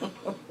fit,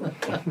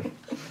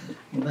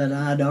 but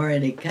I'd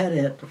already cut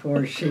it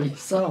before she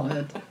saw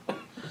it.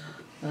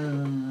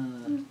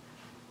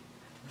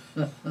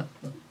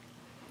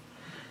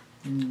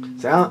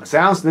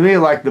 Sounds to me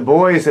like the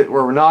boys that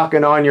were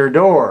knocking on your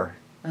door.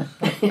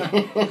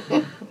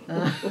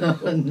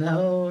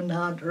 No,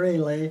 not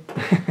really.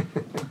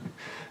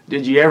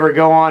 Did you ever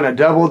go on a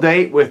double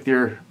date with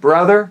your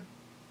brother?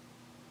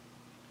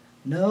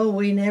 No,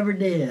 we never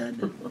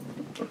did.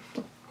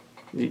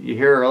 You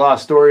hear a lot of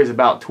stories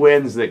about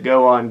twins that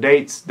go on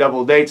dates,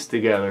 double dates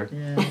together.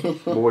 Yeah,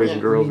 Boys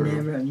and girls.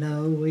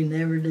 we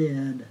never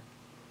did.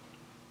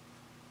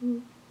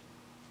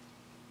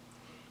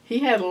 He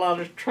had a lot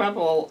of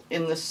trouble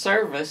in the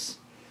service.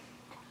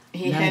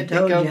 He And had I to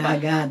told go you I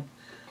got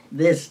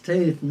this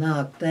tooth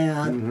knocked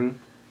out, Mm-hmm.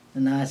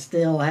 and I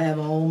still have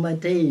all my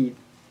teeth.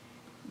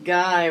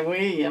 Guy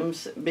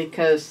Williams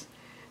because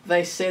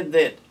they said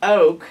that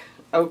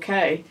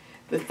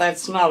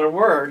that's not a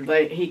word.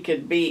 He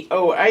could be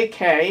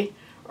O-A-K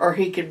or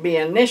he could be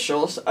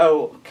initials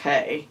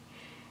O-K.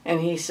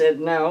 And he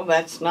said, no,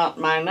 that's not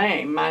my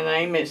name. My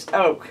name is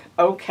Oak.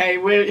 O.K.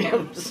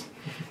 Williams.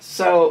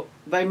 So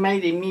they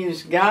made him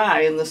use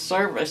Guy in the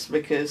service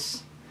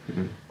because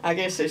I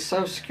guess his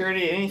Social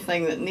Security,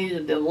 anything that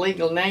needed a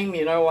legal name,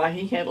 you know, why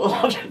he had a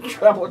lot of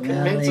trouble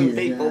convincing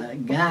people.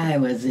 Guy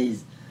was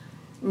his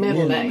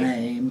Middle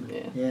name.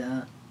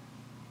 Yeah.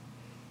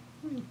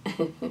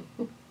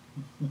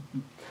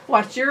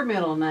 What's your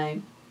middle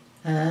name?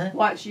 Huh?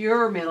 What's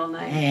your middle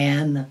name?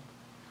 Ann.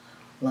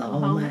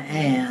 Lahoma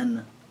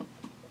Ann.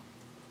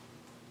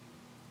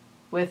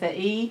 With a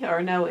E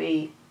or no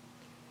E?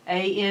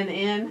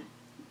 A-N-N?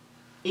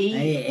 E?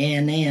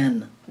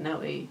 A-N-N.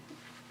 No E.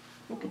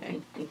 Okay.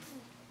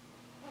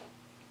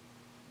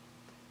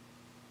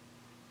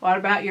 What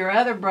about your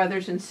other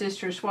brothers and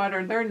sisters? What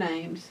are their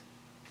names?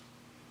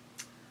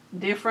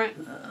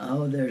 Different?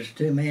 Oh, there's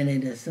too many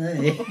to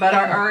say. But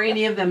are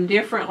any of them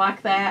different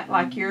like that,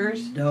 like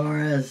yours?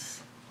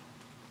 Doris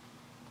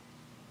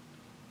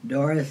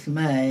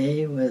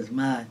May was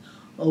my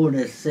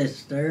oldest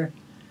sister,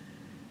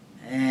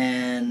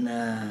 and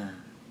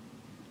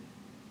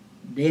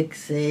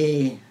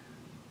Dixie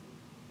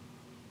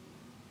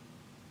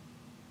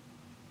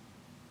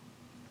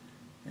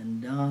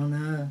and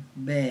Donna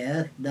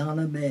Beth,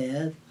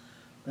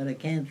 but I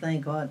can't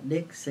think what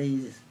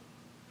Dixie's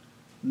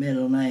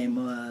middle name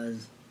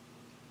was.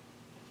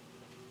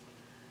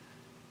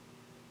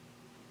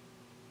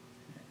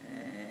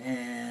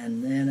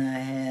 And then I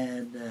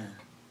had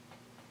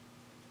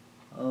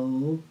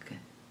Oak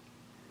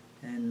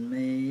and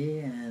me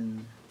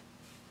and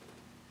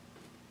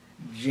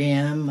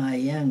Jim, my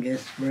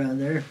youngest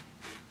brother.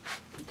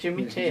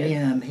 Jimmy There's Ted.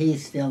 Jim,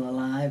 he's still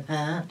alive,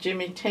 huh?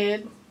 Jimmy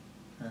Ted.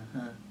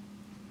 Uh-huh.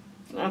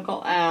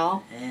 Uncle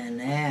Al.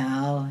 And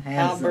Al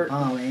has Albert. the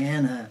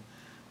Pollyanna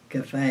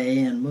Cafe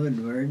in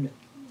Woodward.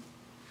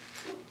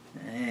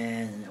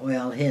 And,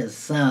 well, his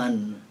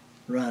son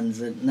runs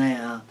it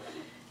now.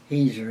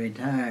 He's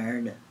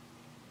retired.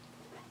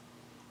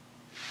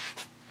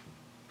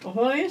 Well,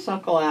 what is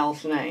Uncle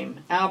Al's name?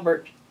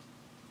 Albert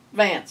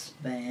Vance.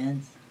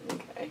 Vance.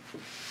 Okay.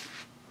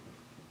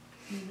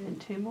 And then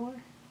two more?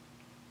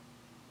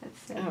 That's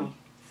seven. Oh.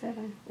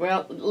 7.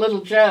 Well,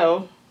 little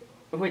Joe,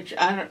 which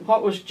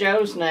what was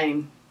Joe's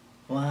name?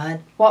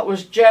 What? What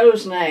was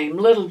Joe's name?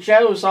 Little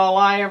Joe's all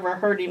I ever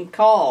heard him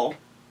called.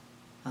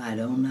 I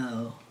don't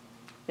know.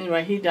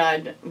 Anyway, he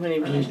died when he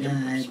was He just a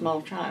died.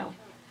 small child.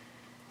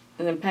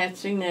 And then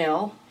Patsy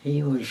Nell.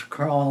 He was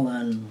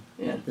crawling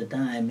Yeah. at the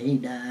time he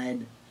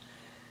died.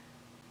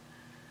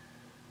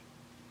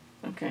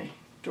 Okay.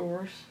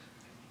 Doris.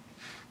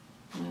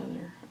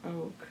 Mother.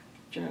 Oak.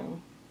 Joe.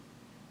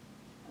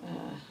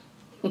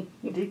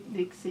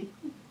 Dixie.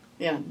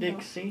 Yeah,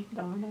 Dixie.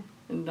 Donna.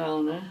 And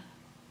Donna.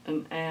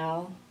 And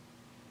Al.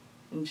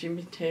 And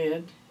Jimmy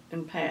Ted.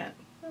 And Pat.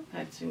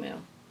 Patsy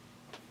Nell.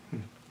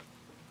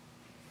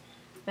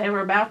 They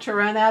were about to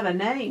run out of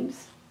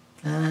names.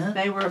 Huh?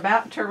 They were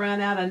about to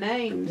run out of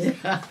names.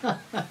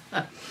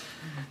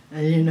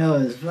 And you know,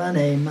 it's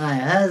funny, my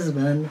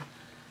husband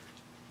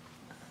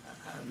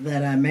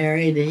that I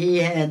married, he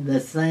had the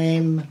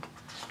same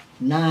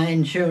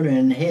 9 children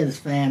in his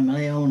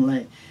family,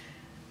 only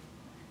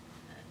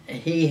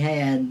he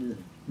had,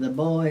 the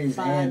boys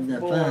had the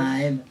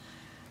 5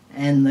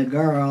 and the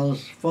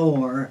girls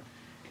 4,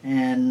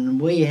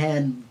 and we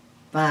had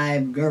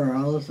 5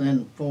 girls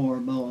and 4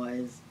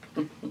 boys.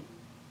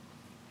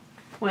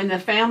 When the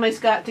families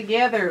got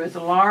together, it was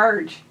a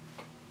large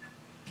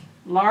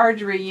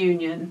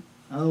reunion.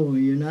 Oh,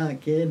 you're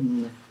not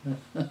kidding.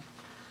 A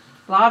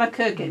lot of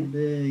cooking.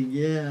 Big,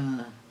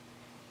 yeah.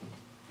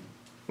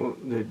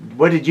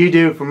 What did you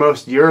do for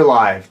most of your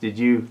life? Did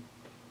you,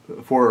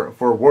 for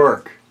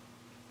work?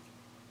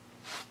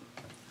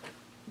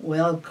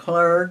 Well,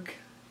 clerk,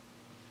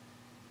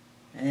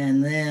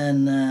 and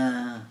then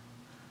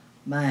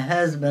my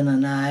husband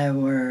and I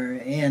were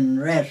in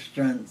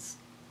restaurants.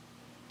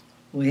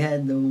 We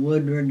had the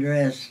Woodward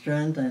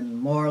Restaurant and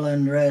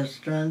Moreland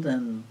Restaurant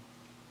and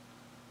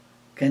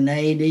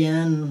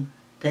Canadian,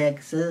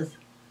 Texas.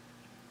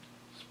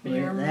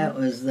 That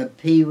was the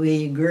Pee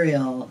Wee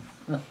Grill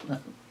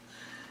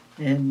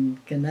in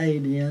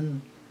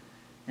Canadian.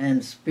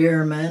 And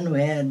Spearman,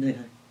 we had the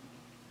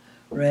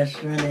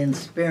restaurant in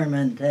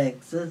Spearman,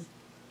 Texas.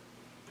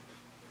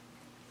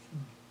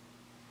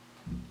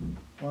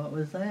 What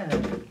was that?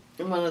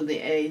 One of the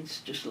aides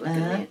just looking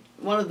in.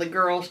 One of the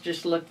girls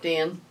just looked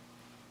in.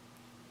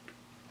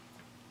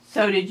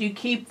 So did you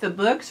keep the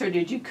books or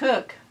did you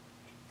cook?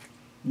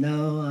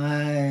 No,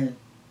 I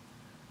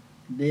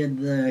did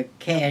the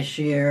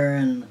cashier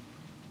and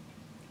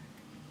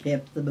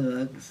kept the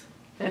books.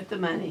 Kept the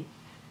money.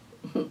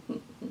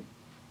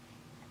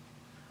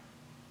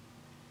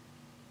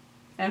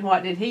 And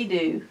what did he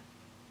do?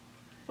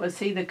 Was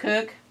he the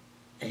cook?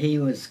 He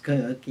was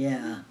cook,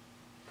 yeah.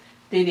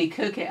 Did he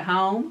cook at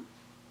home?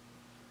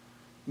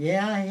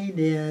 Yeah, he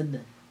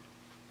did.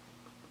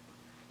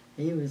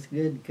 He was a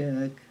good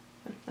cook.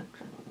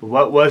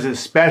 What was his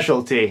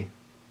specialty?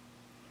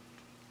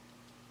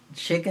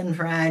 Chicken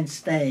fried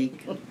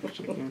steak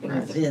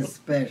was his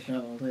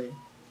specialty.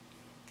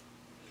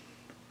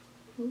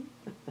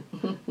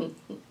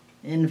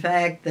 In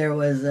fact, there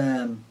was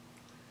a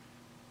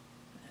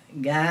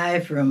guy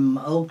from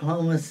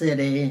Oklahoma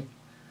City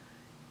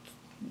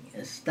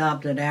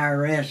stopped at our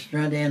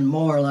restaurant in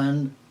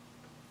Moreland,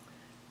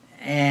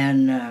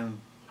 and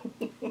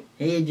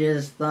he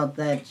just thought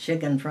that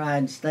chicken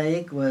fried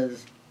steak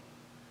was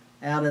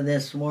out of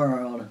this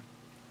world.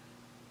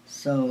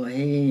 So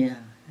he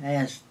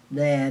asked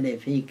Dad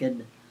if he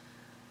could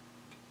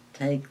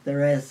take the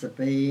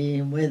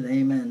recipe with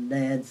him, and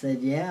Dad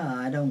said, yeah,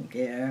 I don't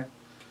care.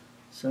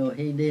 So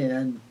he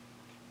did.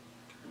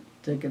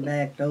 Took it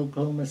back to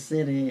Oklahoma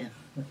City.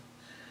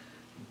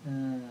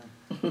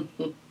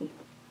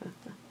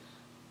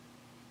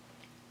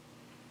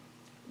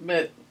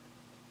 But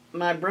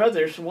my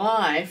brother's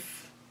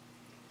wife,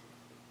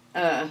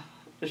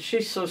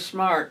 she's so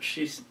smart,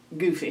 she's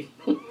goofy.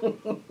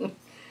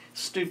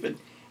 Stupid.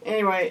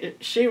 Anyway,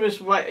 she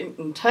was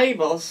waiting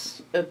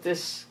tables at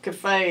this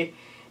cafe.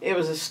 It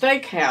was a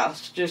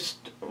steakhouse,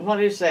 just,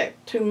 what is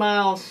that, 2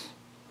 miles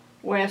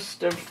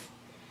west of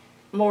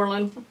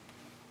Moreland?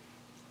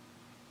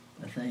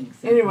 I think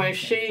so. Anyway,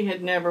 she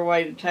had never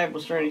waited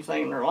tables or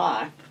anything in her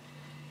life.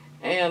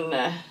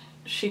 And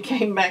she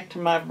came back to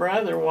my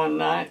brother one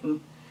night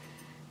and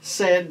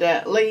said,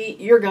 Lee,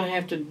 you're going to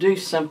have to do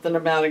something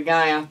about a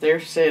guy out there.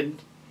 Said,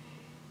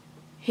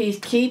 he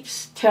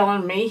keeps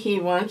telling me he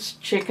wants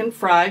chicken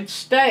fried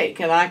steak.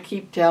 And I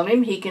keep telling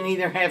him he can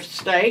either have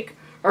steak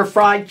or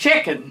fried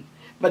chicken.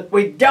 But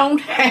we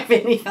don't have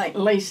anything.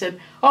 Lee said,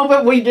 oh,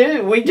 but we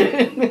do.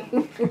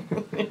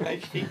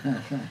 She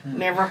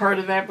never heard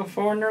of that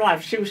before in her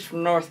life. She was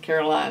from North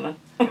Carolina.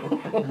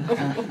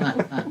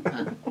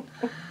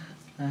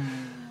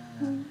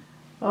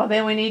 Well,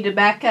 then we need to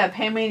back up.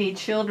 How many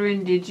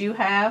children did you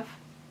have?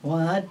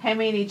 What? How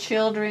many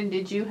children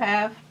did you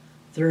have?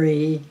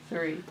 3.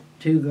 3.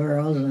 2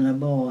 girls and a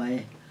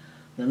boy.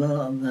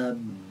 The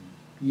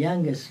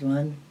youngest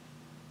one,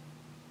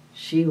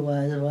 she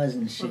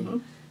wasn't she? Mm-hmm.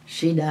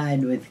 She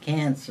died with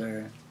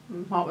cancer.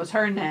 What was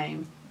her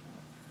name?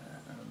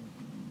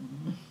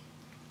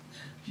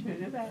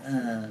 Should have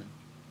asked.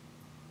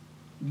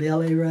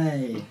 Billy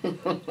Ray.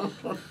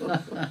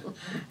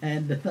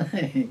 Had to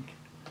think.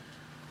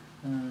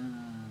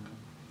 And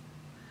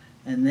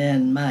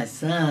then my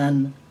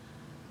son,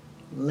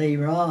 Lee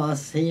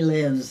Ross, he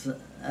lives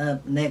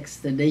up next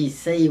to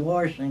D.C.,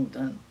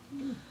 Washington.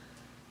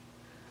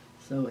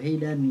 So he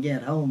doesn't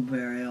get home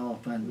very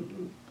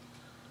often.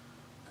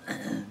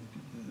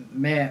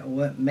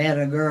 Met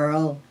a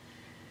girl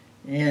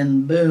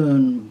in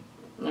Boone,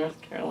 North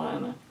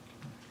Carolina.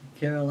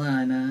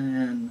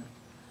 And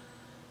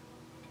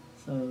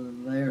so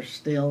they're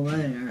still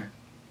there.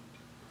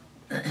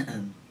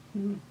 And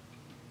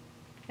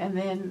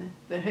then,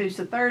 who's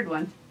the third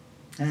one?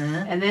 Huh?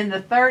 And then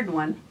the third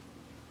one.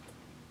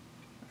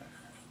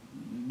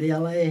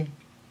 Billy.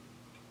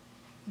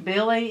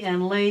 Billy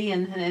and Lee,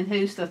 and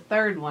who's the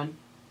third one?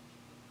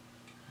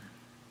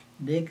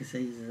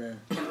 Dixie's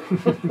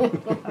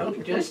Oh,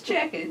 just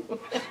checking.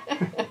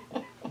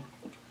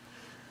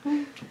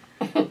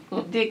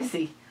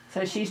 Dixie.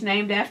 So she's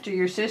named after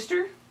your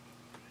sister?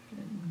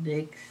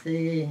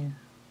 Dixie.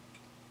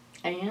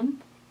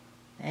 Ann?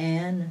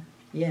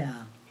 Yeah.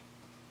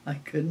 I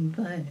couldn't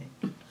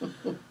think.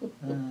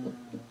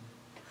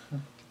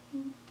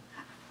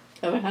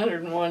 At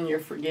 101, you're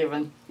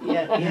forgiven.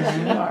 Yeah, yes,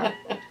 you are.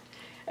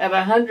 At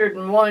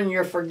 101,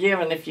 you're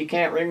forgiven if you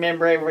can't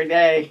remember every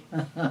day.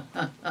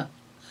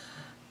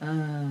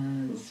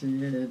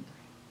 Shit.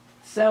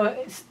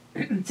 So,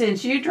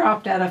 since you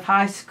dropped out of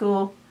high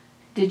school,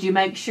 did you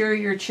make sure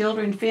your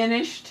children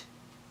finished?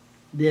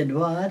 Did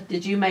what?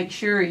 Did you make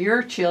sure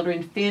your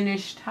children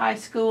finished high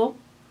school?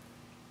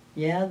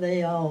 Yeah,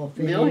 they all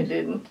finished. Billy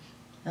didn't.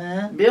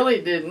 Huh?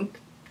 Billy didn't.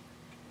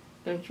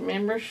 Don't you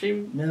remember?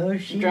 She No,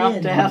 she dropped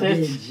didn't, out at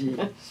did she?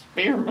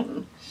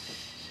 Spearman.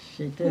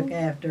 She took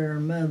after her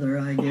mother,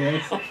 I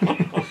guess.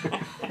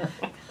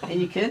 And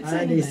you couldn't say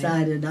I anything.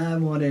 decided I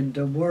wanted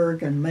to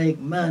work and make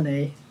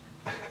money.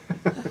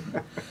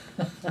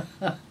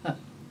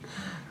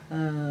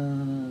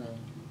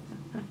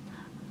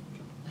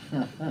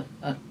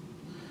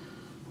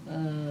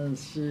 Oh,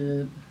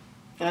 shit.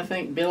 I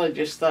think Billy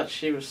just thought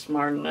she was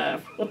smart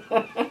enough.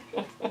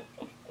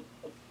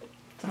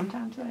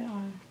 Sometimes they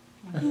are.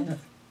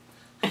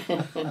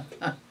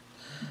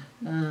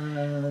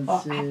 Oh,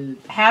 Well,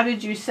 shit. how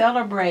did you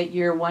celebrate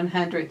your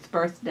 100th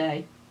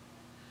birthday?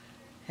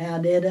 How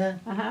did I?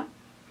 Uh-huh.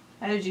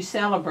 How did you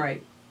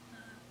celebrate?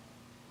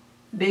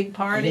 Big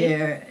party?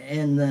 Here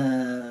in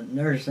the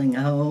nursing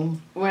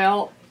home.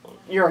 Well,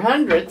 your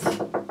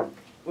 100th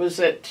was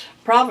at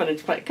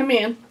Providence Place. Come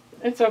in.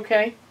 It's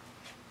okay.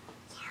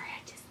 Sorry, I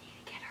just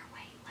need to get her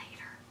weight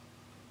later.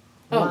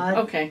 Oh, What?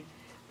 okay.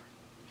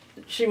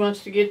 She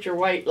wants to get your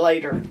weight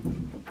later.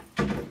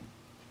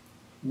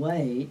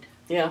 Wait,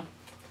 Yeah,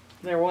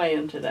 they're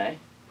weighing today.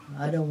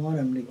 I don't want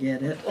them to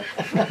get it.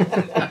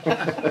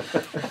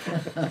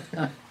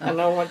 I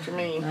know what you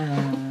mean.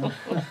 Uh,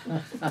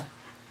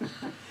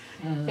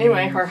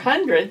 Anyway, her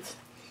 100th,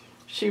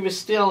 she was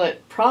still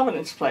at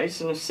Providence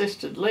Place in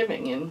assisted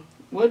living in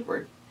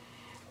Woodward.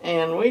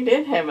 And we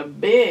did have a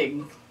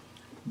big,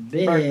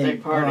 big birthday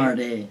party.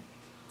 party.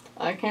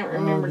 I can't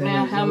remember there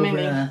now was how over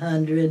many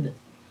 100.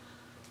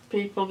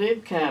 people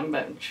did come,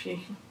 but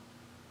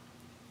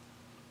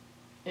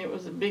it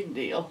was a big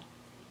deal.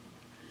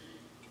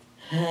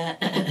 Do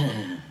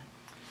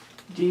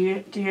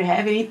you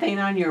have anything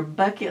on your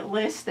bucket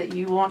list that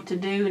you want to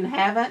do and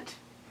haven't?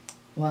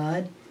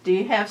 What? Do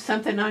you have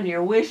something on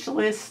your wish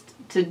list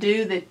to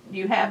do that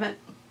you haven't,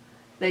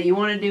 that you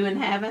want to do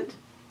and haven't?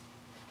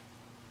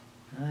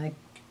 I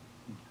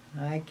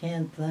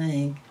can't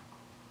think.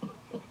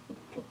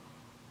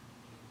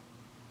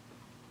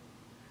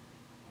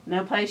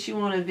 No place you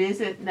want to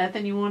visit,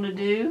 nothing you want to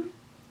do?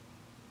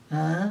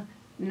 Huh?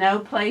 No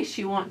place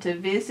you want to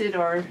visit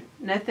or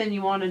nothing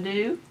you want to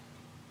do?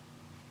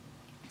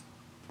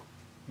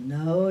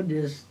 No,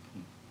 just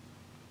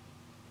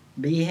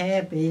be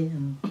happy.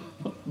 And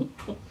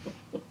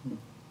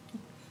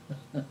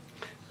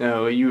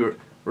No, you were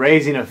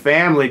raising a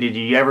family. Did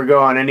you ever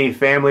go on any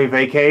family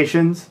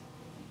vacations?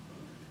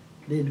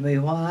 did we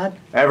what?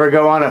 Ever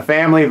go on a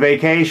family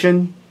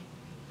vacation?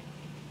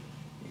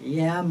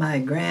 Yeah, my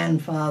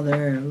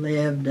grandfather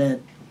lived at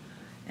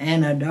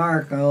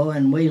Anadarko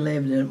and we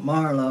lived at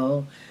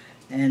Marlow,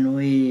 and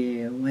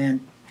we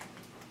went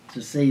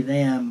to see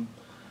them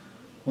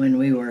when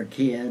we were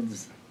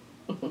kids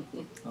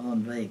on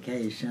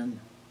vacation.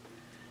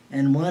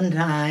 And one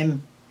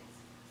time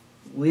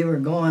we were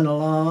going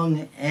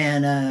along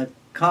and a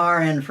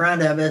car in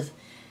front of us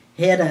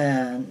hit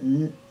a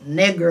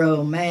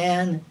Negro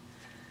man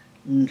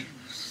and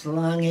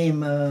slung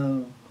him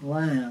a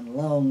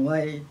long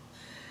way.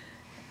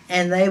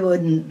 And they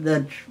wouldn't,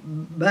 the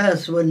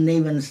bus wouldn't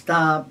even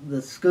stop,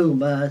 the school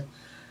bus,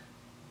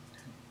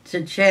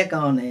 to check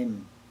on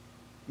him.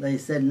 They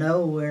said,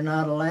 no, we're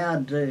not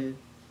allowed to.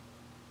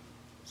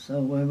 So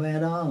we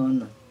went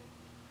on.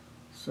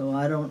 So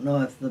I don't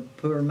know if the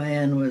poor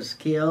man was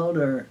killed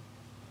or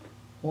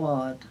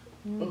what.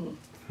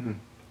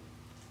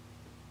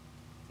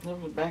 That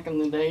was back in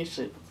the days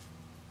that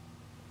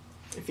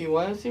if he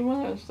was, he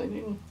was. They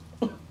didn't.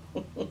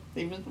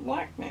 He was a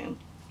black man.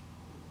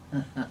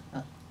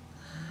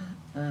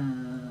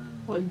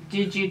 Well,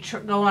 did you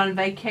go on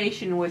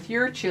vacation with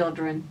your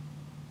children?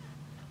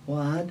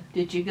 What?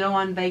 Did you go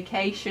on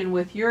vacation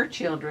with your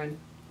children?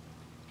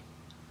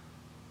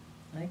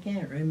 I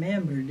can't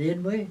remember,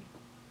 did we?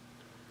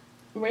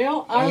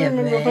 Well, I If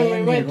remember when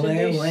we went to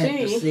anywhere, went to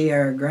D.C. see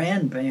our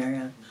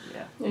grandparents.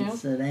 Yeah.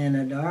 It's at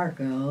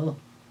Anadarko.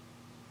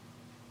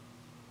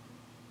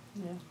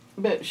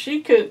 But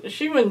she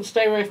wouldn't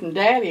stay away from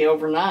Daddy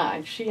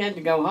overnight. She had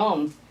to go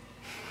home.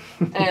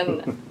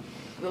 And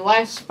the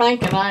last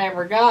spanking I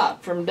ever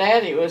got from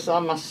Daddy was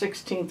on my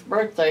 16th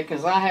birthday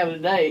because I had a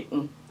date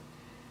and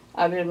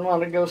I didn't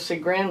want to go see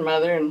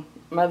grandmother, and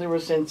Mother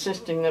was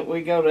insisting that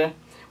we go to.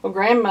 Well,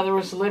 grandmother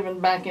was living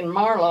back in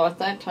Marlow at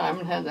that time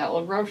and had that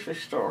little grocery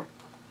store.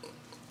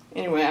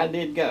 Anyway, I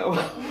did go.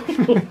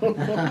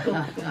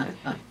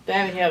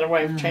 Daddy had a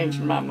way of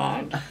changing my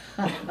mind.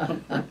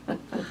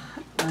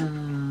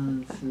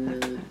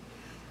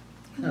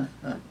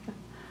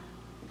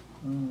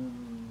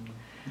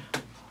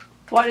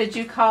 What did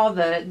you call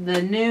the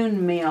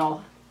noon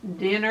meal?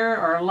 Dinner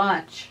or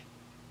lunch?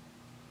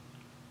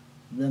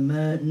 The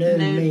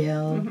noon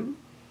meal. Mm-hmm.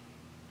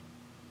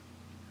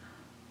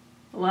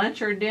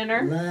 Lunch or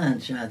dinner?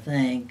 Lunch, I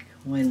think,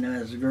 when I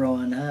was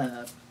growing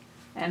up.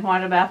 And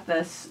what about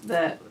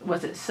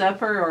was it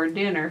supper or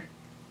dinner?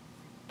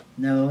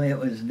 No, it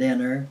was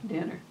dinner.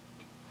 Dinner.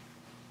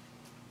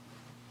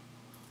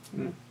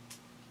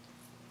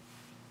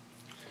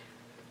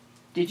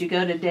 Did you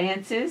go to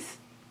dances?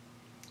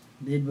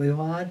 Did we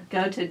what?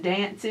 Go to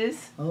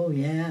dances? Oh,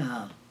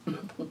 yeah.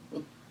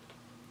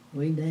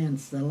 We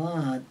danced a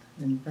lot.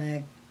 In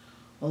fact,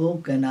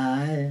 Oak and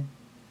I,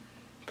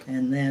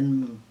 and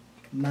then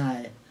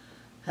my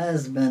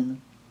husband,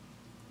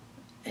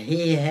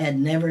 he had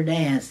never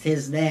danced.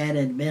 His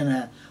dad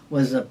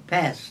was a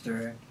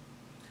pastor,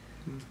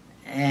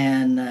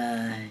 and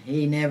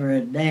he never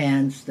had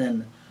danced.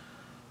 And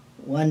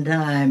one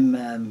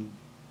time,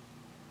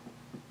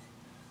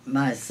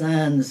 my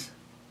son's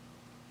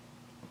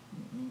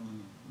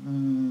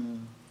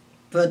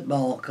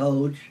football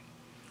coach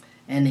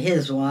and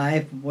his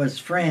wife was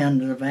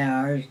friends of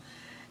ours,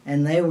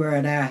 and they were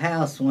at our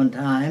house one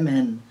time,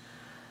 and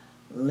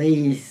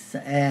Lee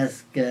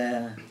asked,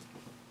 well,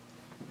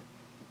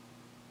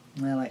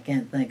 I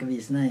can't think of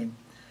his name,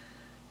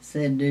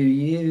 said, "Do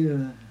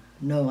you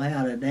know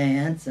how to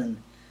dance?"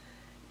 And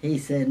he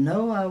said,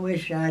 "No, I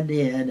wish I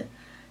did."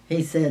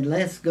 He said,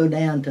 "Let's go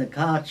down to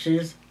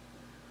Koch's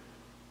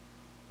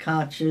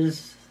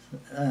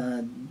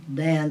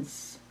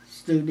dance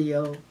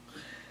studio."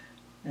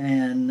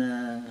 And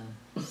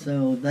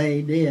so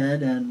they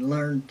did and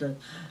learned to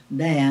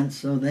dance,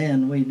 so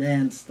then we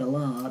danced a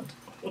lot.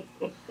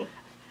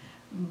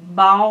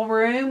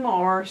 Ballroom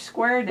or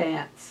square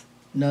dance?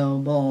 No,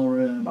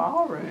 ballroom.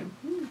 Ballroom.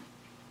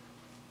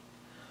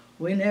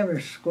 We never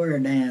square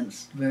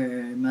danced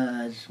very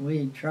much.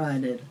 We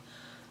tried it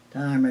a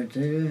time or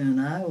two,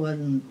 and I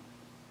wasn't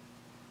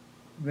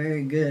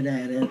very good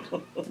at it.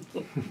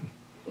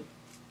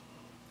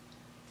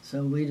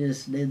 So we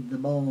just did the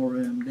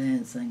ballroom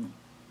dancing.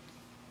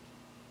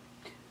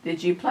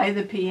 Did you play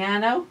the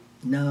piano?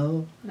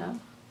 No.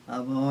 No.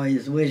 I've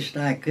always wished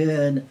I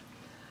could,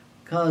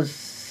 'cause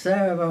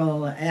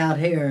several out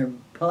here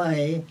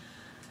play,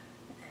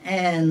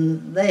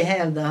 and they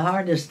have the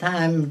hardest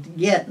time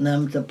getting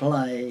them to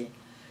play.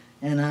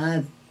 And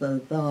I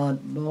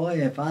thought,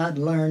 boy, if I'd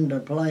learned to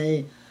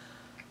play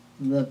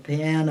the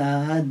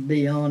piano, I'd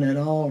be on it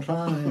all the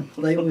time.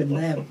 They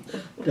wouldn't have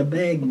to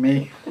beg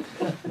me.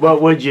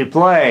 What would you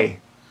play?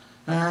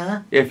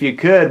 Huh? If you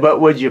could, what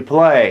would you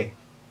play?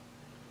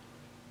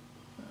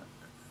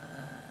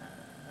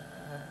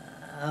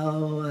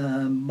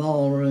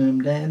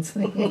 Ballroom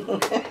dancing.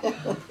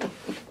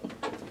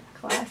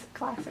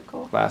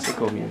 Classical.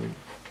 Classical music.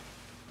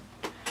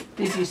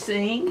 Did you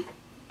sing?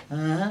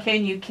 Huh?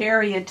 Can you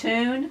carry a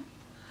tune?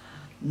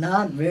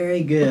 Not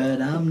very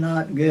good. I'm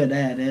not good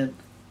at it.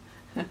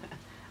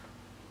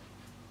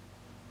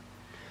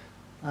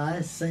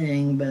 I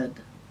sing, but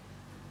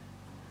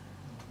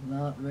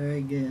not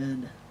very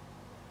good.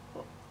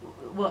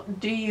 Well,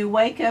 do you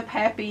wake up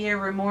happy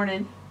every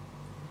morning?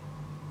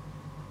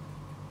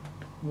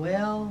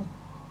 Well,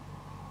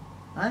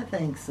 I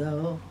think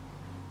so.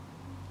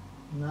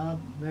 Not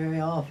very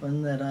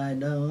often that I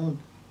don't.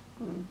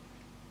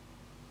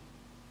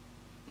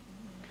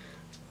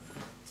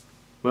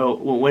 Well,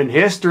 when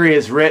history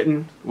is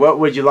written, what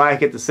would you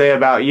like it to say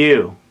about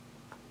you?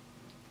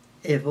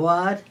 If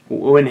what?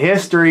 When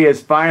history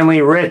is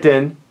finally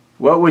written,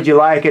 what would you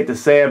like it to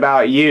say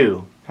about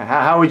you?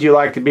 How would you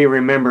like to be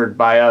remembered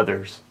by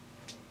others?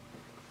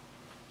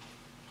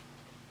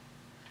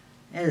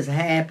 As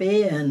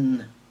happy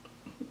and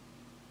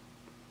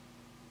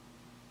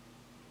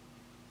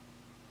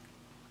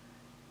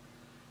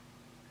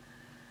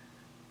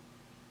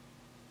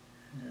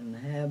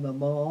have a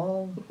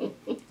ball.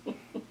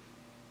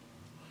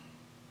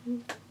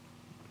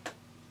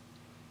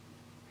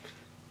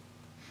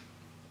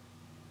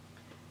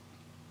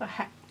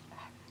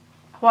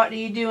 What do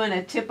you do in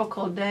a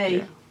typical day?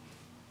 Yeah.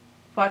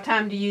 What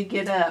time do you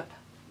get up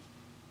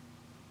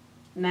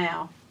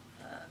now?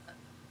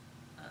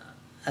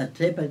 A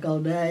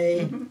typical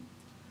day,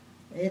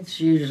 it's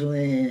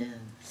usually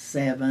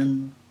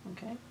 7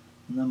 Okay.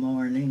 in the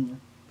morning.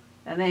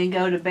 And then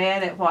go to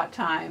bed at what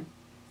time?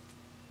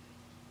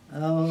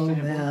 Oh,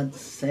 about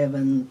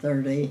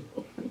 7:30.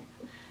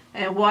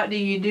 And what do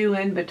you do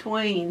in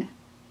between?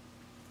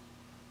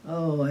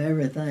 Oh,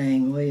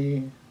 everything.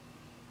 We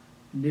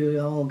do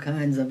all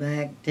kinds of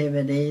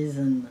activities,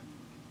 and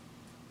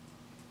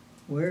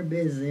we're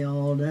busy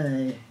all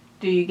day.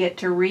 Do you get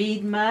to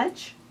read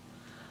much?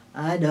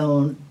 I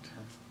don't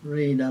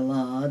read a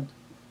lot.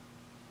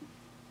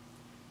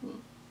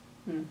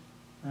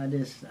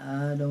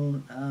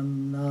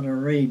 I'm not a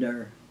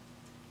reader.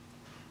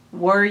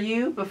 Were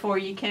you before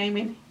you came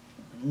in?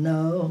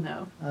 No,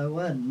 No. I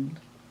wasn't.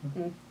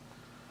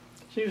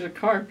 She was a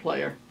card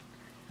player.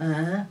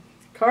 Huh?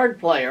 Card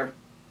player.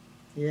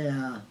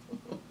 Yeah.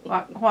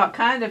 What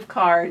kind of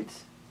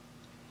cards?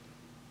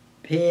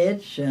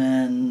 Pitch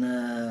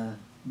and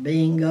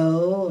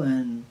bingo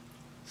and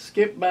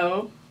Skip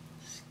bow.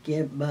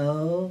 skip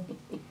bow.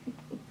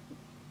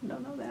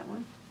 Don't know that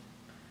one.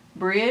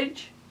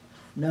 Bridge?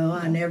 No,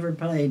 I never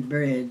played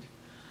bridge.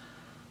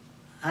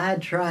 I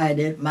tried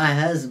it. My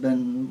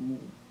husband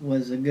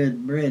was a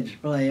good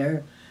bridge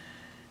player,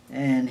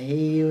 and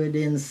he would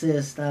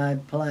insist I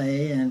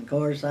play, and of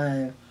course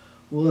I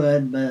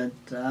would, but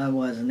I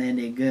wasn't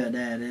any good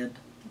at it.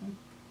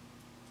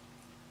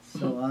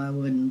 So I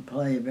wouldn't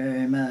play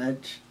very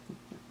much.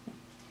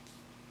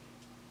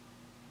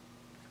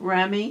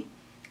 Rummy?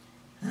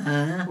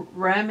 Huh?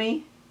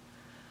 Rummy?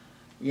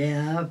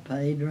 Yeah, I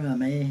played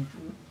rummy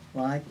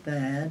like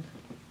that.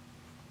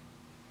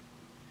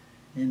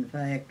 In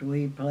fact,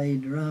 we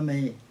played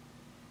rummy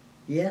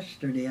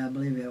yesterday, I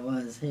believe it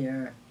was,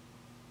 here.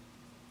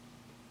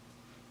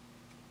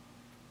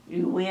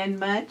 You win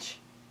much?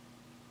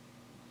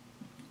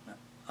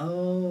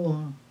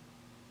 Oh,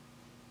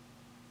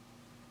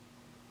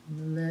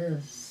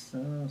 this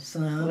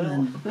some,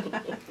 and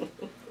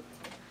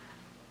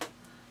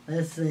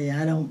let's see,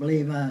 I don't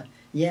believe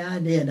yeah, I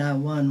did. I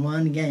won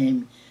one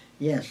game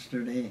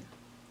yesterday.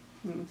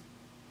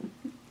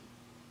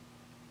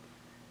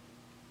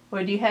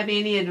 Well, do you have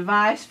any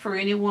advice for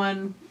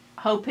anyone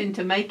hoping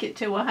to make it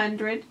to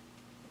 100?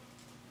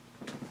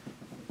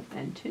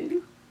 And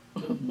 2?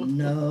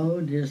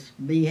 No, just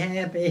be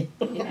happy.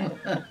 Yeah.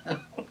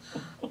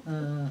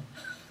 uh,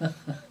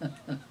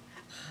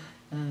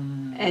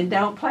 And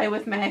don't play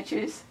with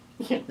matches?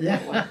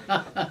 yeah.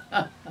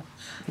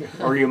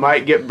 Or you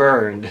might get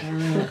burned.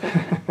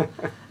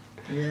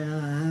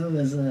 Yeah, I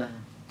was I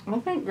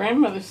think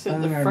grandmother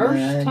said the Firebug.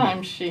 first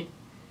time she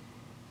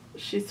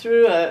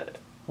threw a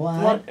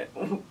what?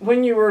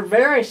 when you were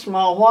very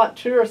small, what,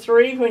 2 or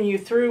 3, when you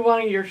threw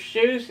one of your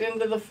shoes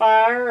into the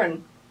fire,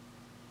 and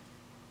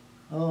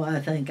Oh, I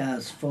think I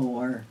was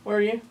 4.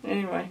 were you?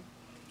 Anyway,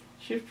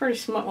 she was pretty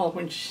small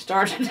when she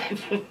started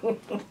it.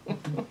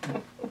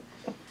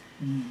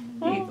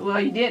 Well,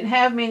 you didn't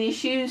have many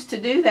shoes to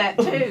do that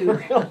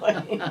too.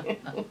 Really?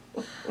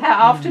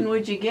 How often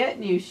would you get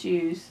new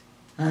shoes?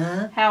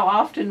 Huh? How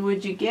often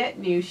would you get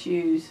new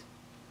shoes?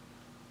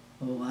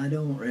 Oh, I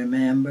don't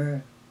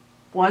remember.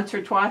 Once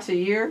or twice a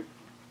year?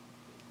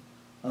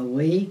 A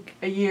week?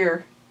 A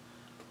year.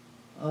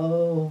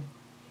 Oh,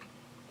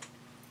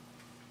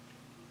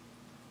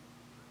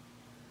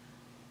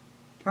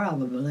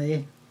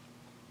 probably.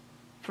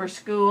 For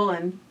school,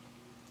 and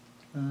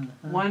Uh-huh.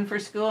 one for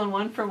school and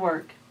one for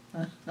work.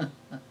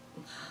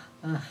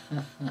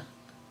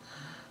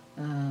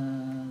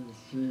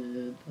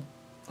 Shit.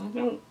 I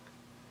don't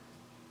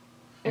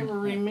ever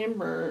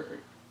remember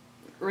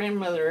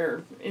grandmother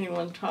or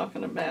anyone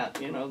talking about,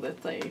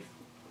 that they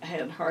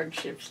had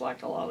hardships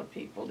like a lot of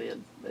people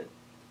did. But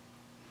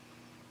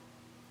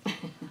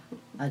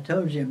I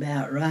told you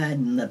about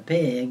riding the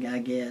pig, I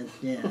guess,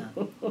 yeah.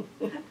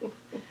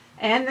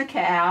 And the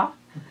cow.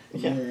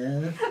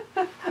 Yes.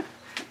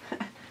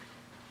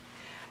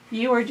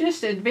 You were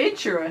just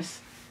adventurous.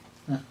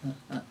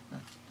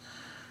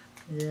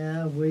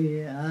 Yeah,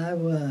 I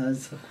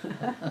was.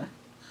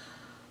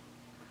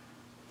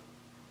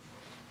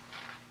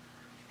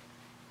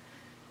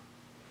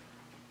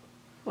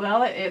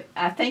 Well,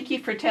 I thank you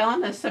for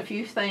telling us a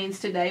few things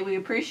today. We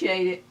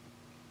appreciate it.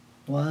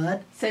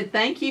 What? Said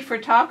thank you for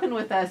talking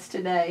with us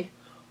today.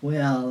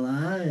 Well,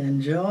 I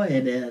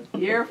enjoyed it.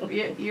 You're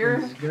It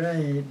was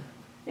great.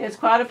 it's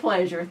quite a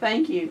pleasure.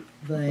 Thank you.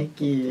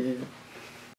 Thank you.